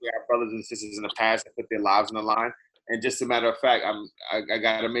same way our brothers and sisters in the past have put their lives on the line. And just a matter of fact, I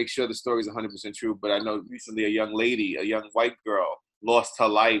got to make sure the story is 100% true, but I know recently a young white girl, lost her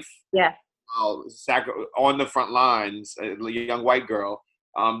life. Yeah. On the front lines, a young white girl,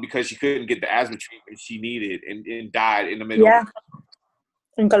 because she couldn't get the asthma treatment she needed and died in the middle. Yeah.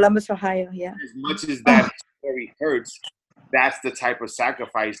 In Columbus, Ohio, yeah. As much as that story hurts, that's the type of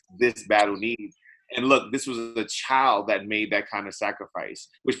sacrifice this battle needs. And look, this was a child that made that kind of sacrifice,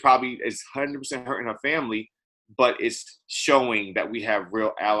 which probably is 100% hurting her family, but it's showing that we have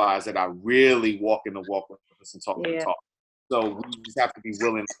real allies that are really walking the walk with us and talking the talk. So we just have to be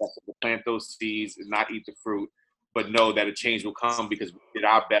willing to plant those seeds and not eat the fruit, but know that a change will come because we did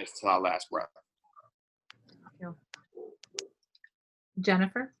our best till our last breath.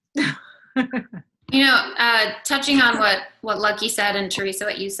 Jennifer? Touching on what Lucky said and Teresa,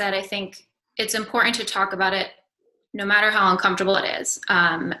 what you said, I think it's important to talk about it no matter how uncomfortable it is.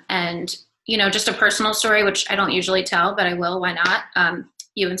 And, just a personal story, which I don't usually tell, but I will, why not?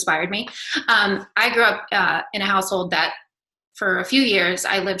 You inspired me. I grew up in a household that for a few years,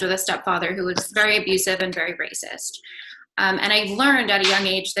 I lived with a stepfather who was very abusive and very racist. And I learned at a young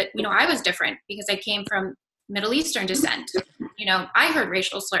age that, I was different because I came from Middle Eastern descent. I heard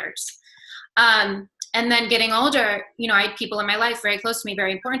racial slurs. And then getting older, I had people in my life very close to me,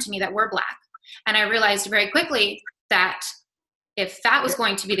 very important to me, that were Black. And I realized very quickly that if that was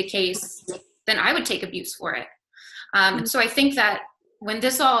going to be the case, then I would take abuse for it. So I think that when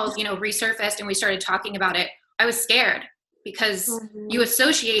this all, resurfaced and we started talking about it, I was scared because you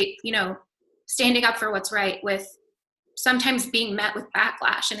associate, standing up for what's right with sometimes being met with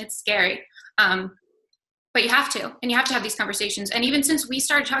backlash, and it's scary. But you have to, and you have to have these conversations. And even since we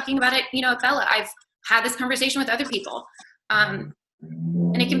started talking about it, at Bella, I've had this conversation with other people. And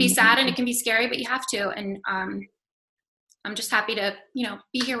it can be sad and it can be scary, but you have to. And I'm just happy to,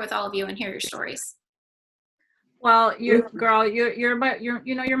 be here with all of you and hear your stories. Well, you're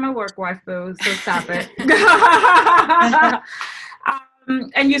my work wife, boo, so stop it.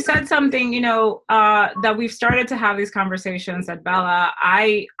 And you said something, that we've started to have these conversations at Bella.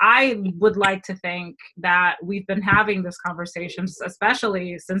 I would like to think that we've been having these conversations,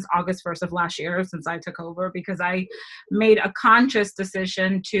 especially since August 1st of last year, since I took over, because I made a conscious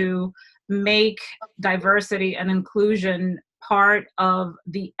decision to make diversity and inclusion part of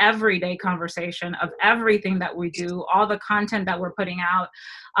the everyday conversation of everything that we do, all the content that we're putting out.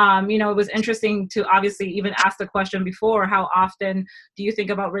 It was interesting to obviously even ask the question before, how often do you think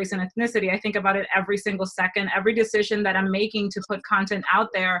about race and ethnicity? I think about it every single second. Every decision that I'm making to put content out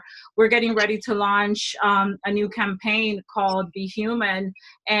there. We're getting ready to launch a new campaign called Be Human,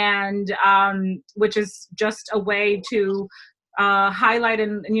 and which is just a way to highlight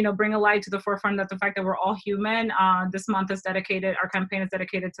and bring a light to the forefront that the fact that we're all human. This month is dedicated, our campaign is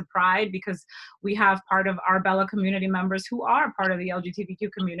dedicated to Pride, because we have part of our Bella community members who are part of the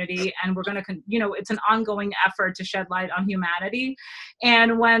LGBTQ community, and we're going to, it's an ongoing effort to shed light on humanity.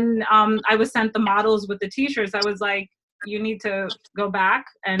 And when I was sent the models with the t-shirts, I was like, you need to go back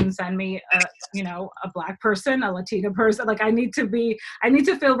and send me a Black person, a Latina person. Like I need to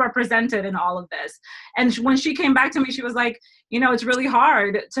feel represented in all of this. And when she came back to me, she was like, it's really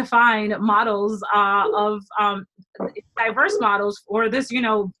hard to find models of diverse models for this,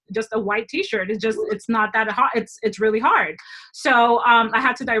 just a white t-shirt. It's not that hard. It's really hard. So I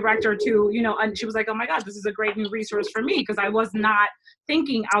had to direct her to, and she was like, oh my God, this is a great new resource for me, because I was not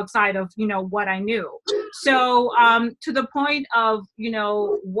thinking outside of, what I knew. So to the point of,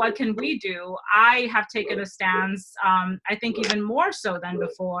 what can we do? I have taken a stance, I think even more so than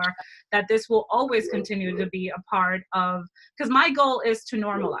before, that this will always continue to be a part of, because my goal is to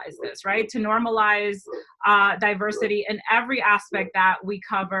normalize this, right? To normalize diversity in every aspect that we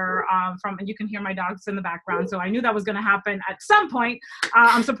cover and you can hear my dogs in the background. So I knew that was going to happen at some point.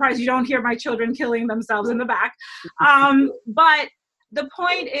 I'm surprised you don't hear my children killing themselves in the back. But the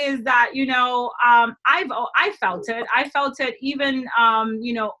point is that, I felt it. I felt it even,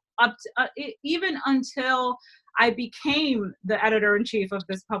 even until I became the editor-in-chief of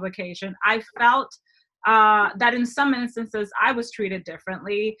this publication. I felt that in some instances I was treated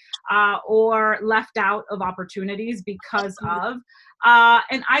differently or left out of opportunities because of,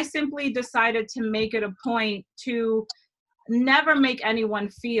 and I simply decided to make it a point to never make anyone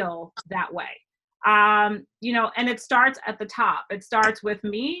feel that way. And it starts at the top. It starts with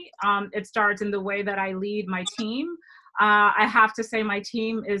me. It starts in the way that I lead my team. I have to say my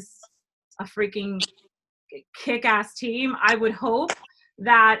team is a freaking kick-ass team. I would hope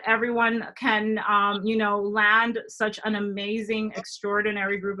that everyone can, land such an amazing,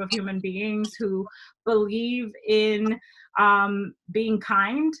 extraordinary group of human beings who believe in being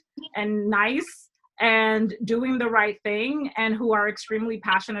kind and nice and doing the right thing, and who are extremely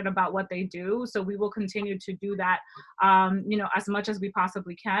passionate about what they do. So we will continue to do that, as much as we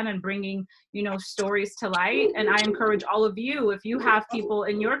possibly can, and bringing, stories to light. And I encourage all of you, if you have people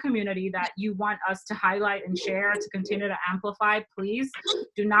in your community that you want us to highlight and share, to continue to amplify, please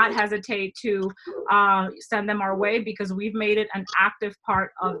do not hesitate to send them our way, because we've made it an active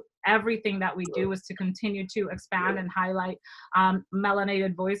part of everything that we do, is to continue to expand and highlight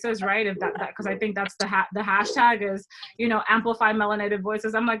melanated voices, right? If that because I think that's the hashtag is, amplify melanated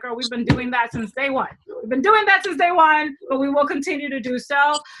voices. I'm like, girl, we've been doing that since day one. But we will continue to do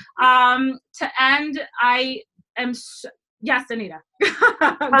so. To end, I am yes, Anita.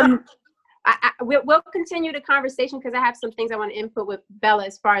 We'll continue the conversation, because I have some things I want to input with Bella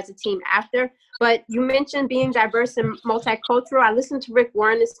as far as the team after. But you mentioned being diverse and multicultural. I listened to Rick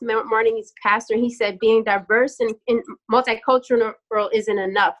Warren this morning. He's a pastor. He said being diverse and multicultural isn't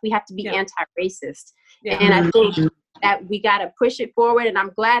enough. We have to be anti-racist. Yeah. And I think that we got to push it forward. And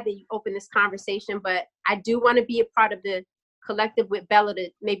I'm glad that you opened this conversation. But I do want to be a part of the collective with Bella to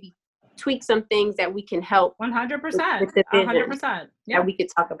maybe tweak some things that we can help 100%. 100%. Yeah, that we could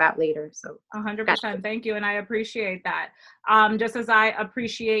talk about later. So 100%. Thank you, and I appreciate that. Just as I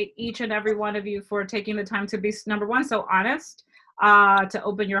appreciate each and every one of you for taking the time to be, number one, so honest, to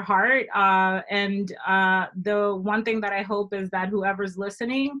open your heart, and the one thing that I hope is that whoever's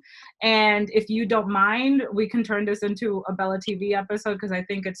listening, and if you don't mind, we can turn this into a Bella TV episode, because I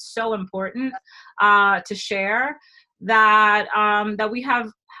think it's so important to share that that we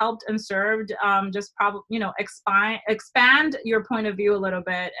have helped and served, just probably, expand your point of view a little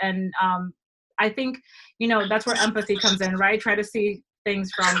bit. And I think, that's where empathy comes in, right? Try to see things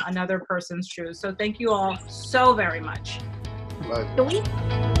from another person's shoes. So thank you all so very much.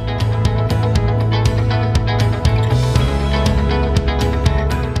 Bye.